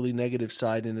the overly negative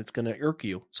side, and it's going to irk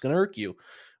you. It's going to irk you.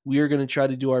 We are going to try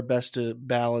to do our best to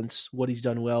balance what he's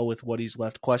done well with what he's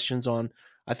left questions on.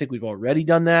 I think we've already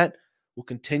done that. We'll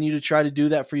continue to try to do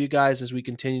that for you guys as we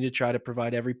continue to try to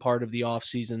provide every part of the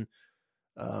offseason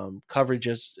coverage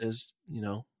as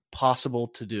possible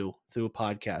to do through a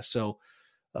podcast. So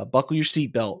buckle your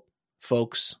seatbelt,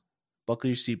 folks. Buckle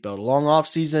your seatbelt. A long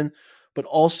offseason, but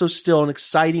also still an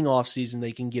exciting offseason.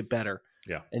 They can get better.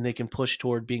 Yeah. And they can push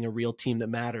toward being a real team that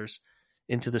matters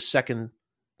into the second,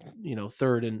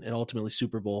 third, and ultimately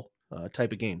Super Bowl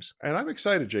type of games. And I'm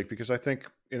excited, Jake, because I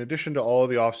think in addition to all of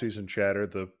the offseason chatter,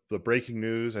 the breaking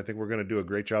news, I think we're going to do a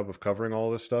great job of covering all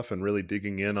this stuff and really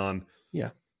digging in on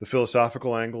the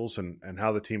philosophical angles and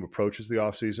how the team approaches the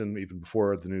offseason even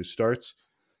before the news starts.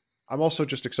 I'm also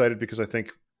just excited because I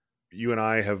think you and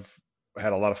I have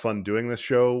had a lot of fun doing this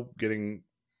show, getting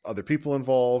other people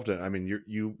involved. And I mean,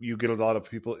 you get a lot of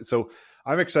people. So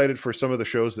I'm excited for some of the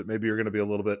shows that maybe are going to be a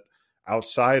little bit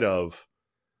outside of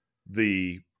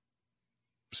the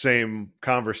same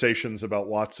conversations about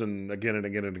Watson again and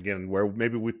again and again, where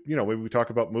maybe we talk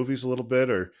about movies a little bit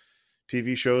or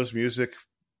TV shows, music,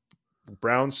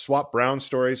 swap Brown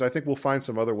stories. I think we'll find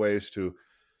some other ways to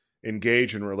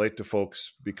engage and relate to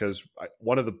folks, because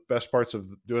one of the best parts of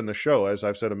doing the show, as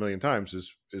I've said a million times,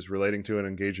 is relating to and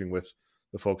engaging with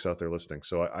the folks out there listening.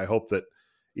 So I hope that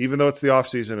even though it's the off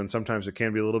season and sometimes it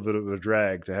can be a little bit of a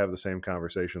drag to have the same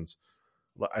conversations,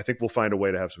 I think we'll find a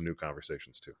way to have some new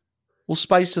conversations too. We'll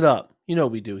spice it up. You know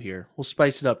what we do here. We'll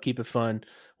spice it up, keep it fun.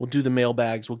 We'll do the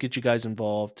mailbags. We'll get you guys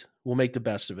involved. We'll make the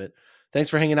best of it. Thanks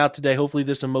for hanging out today. Hopefully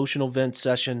this emotional vent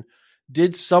session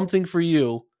did something for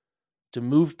you to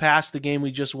move past the game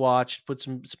we just watched, put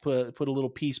a little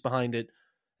piece behind it,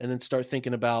 and then start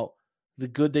thinking about the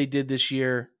good they did this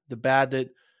year, the bad that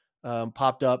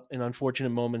popped up in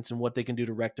unfortunate moments, and what they can do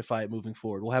to rectify it moving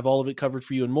forward. We'll have all of it covered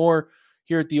for you and more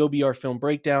here at the OBR Film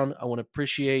Breakdown. I want to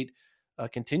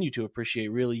continue to appreciate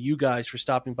really you guys for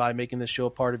stopping by, making this show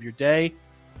a part of your day.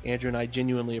 Andrew and I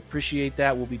genuinely appreciate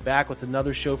that. We'll be back with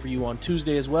another show for you on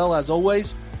Tuesday as well. As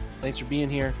always, thanks for being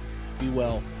here. Be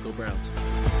well. Go Browns.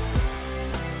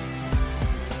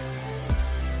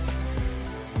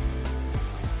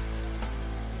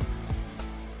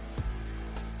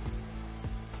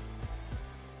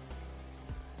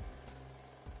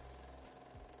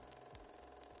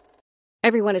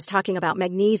 Everyone is talking about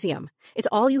magnesium. It's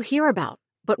all you hear about.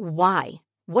 But why?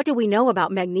 What do we know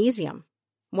about magnesium?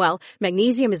 Well,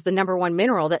 magnesium is the number one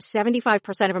mineral that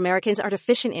 75% of Americans are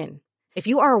deficient in. If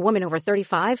you are a woman over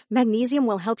 35, magnesium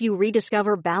will help you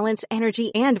rediscover balance,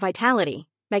 energy, and vitality.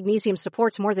 Magnesium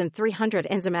supports more than 300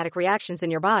 enzymatic reactions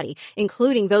in your body,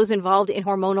 including those involved in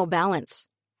hormonal balance.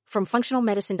 From functional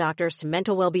medicine doctors to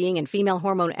mental well-being and female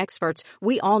hormone experts,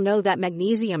 we all know that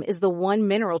magnesium is the one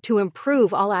mineral to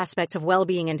improve all aspects of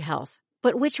well-being and health.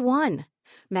 But which one?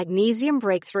 Magnesium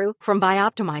Breakthrough from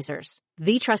Bioptimizers,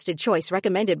 the trusted choice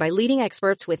recommended by leading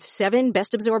experts with 7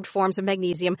 best-absorbed forms of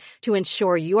magnesium to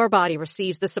ensure your body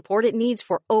receives the support it needs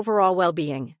for overall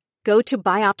well-being. Go to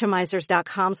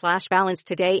bioptimizers.com/balance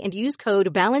today and use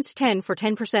code BALANCE10 for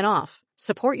 10% off.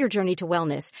 Support your journey to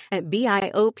wellness at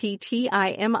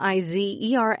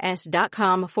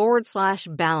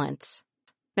bioptimizers.com/balance.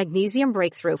 Magnesium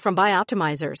Breakthrough from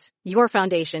Bioptimizers, your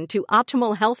foundation to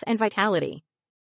optimal health and vitality.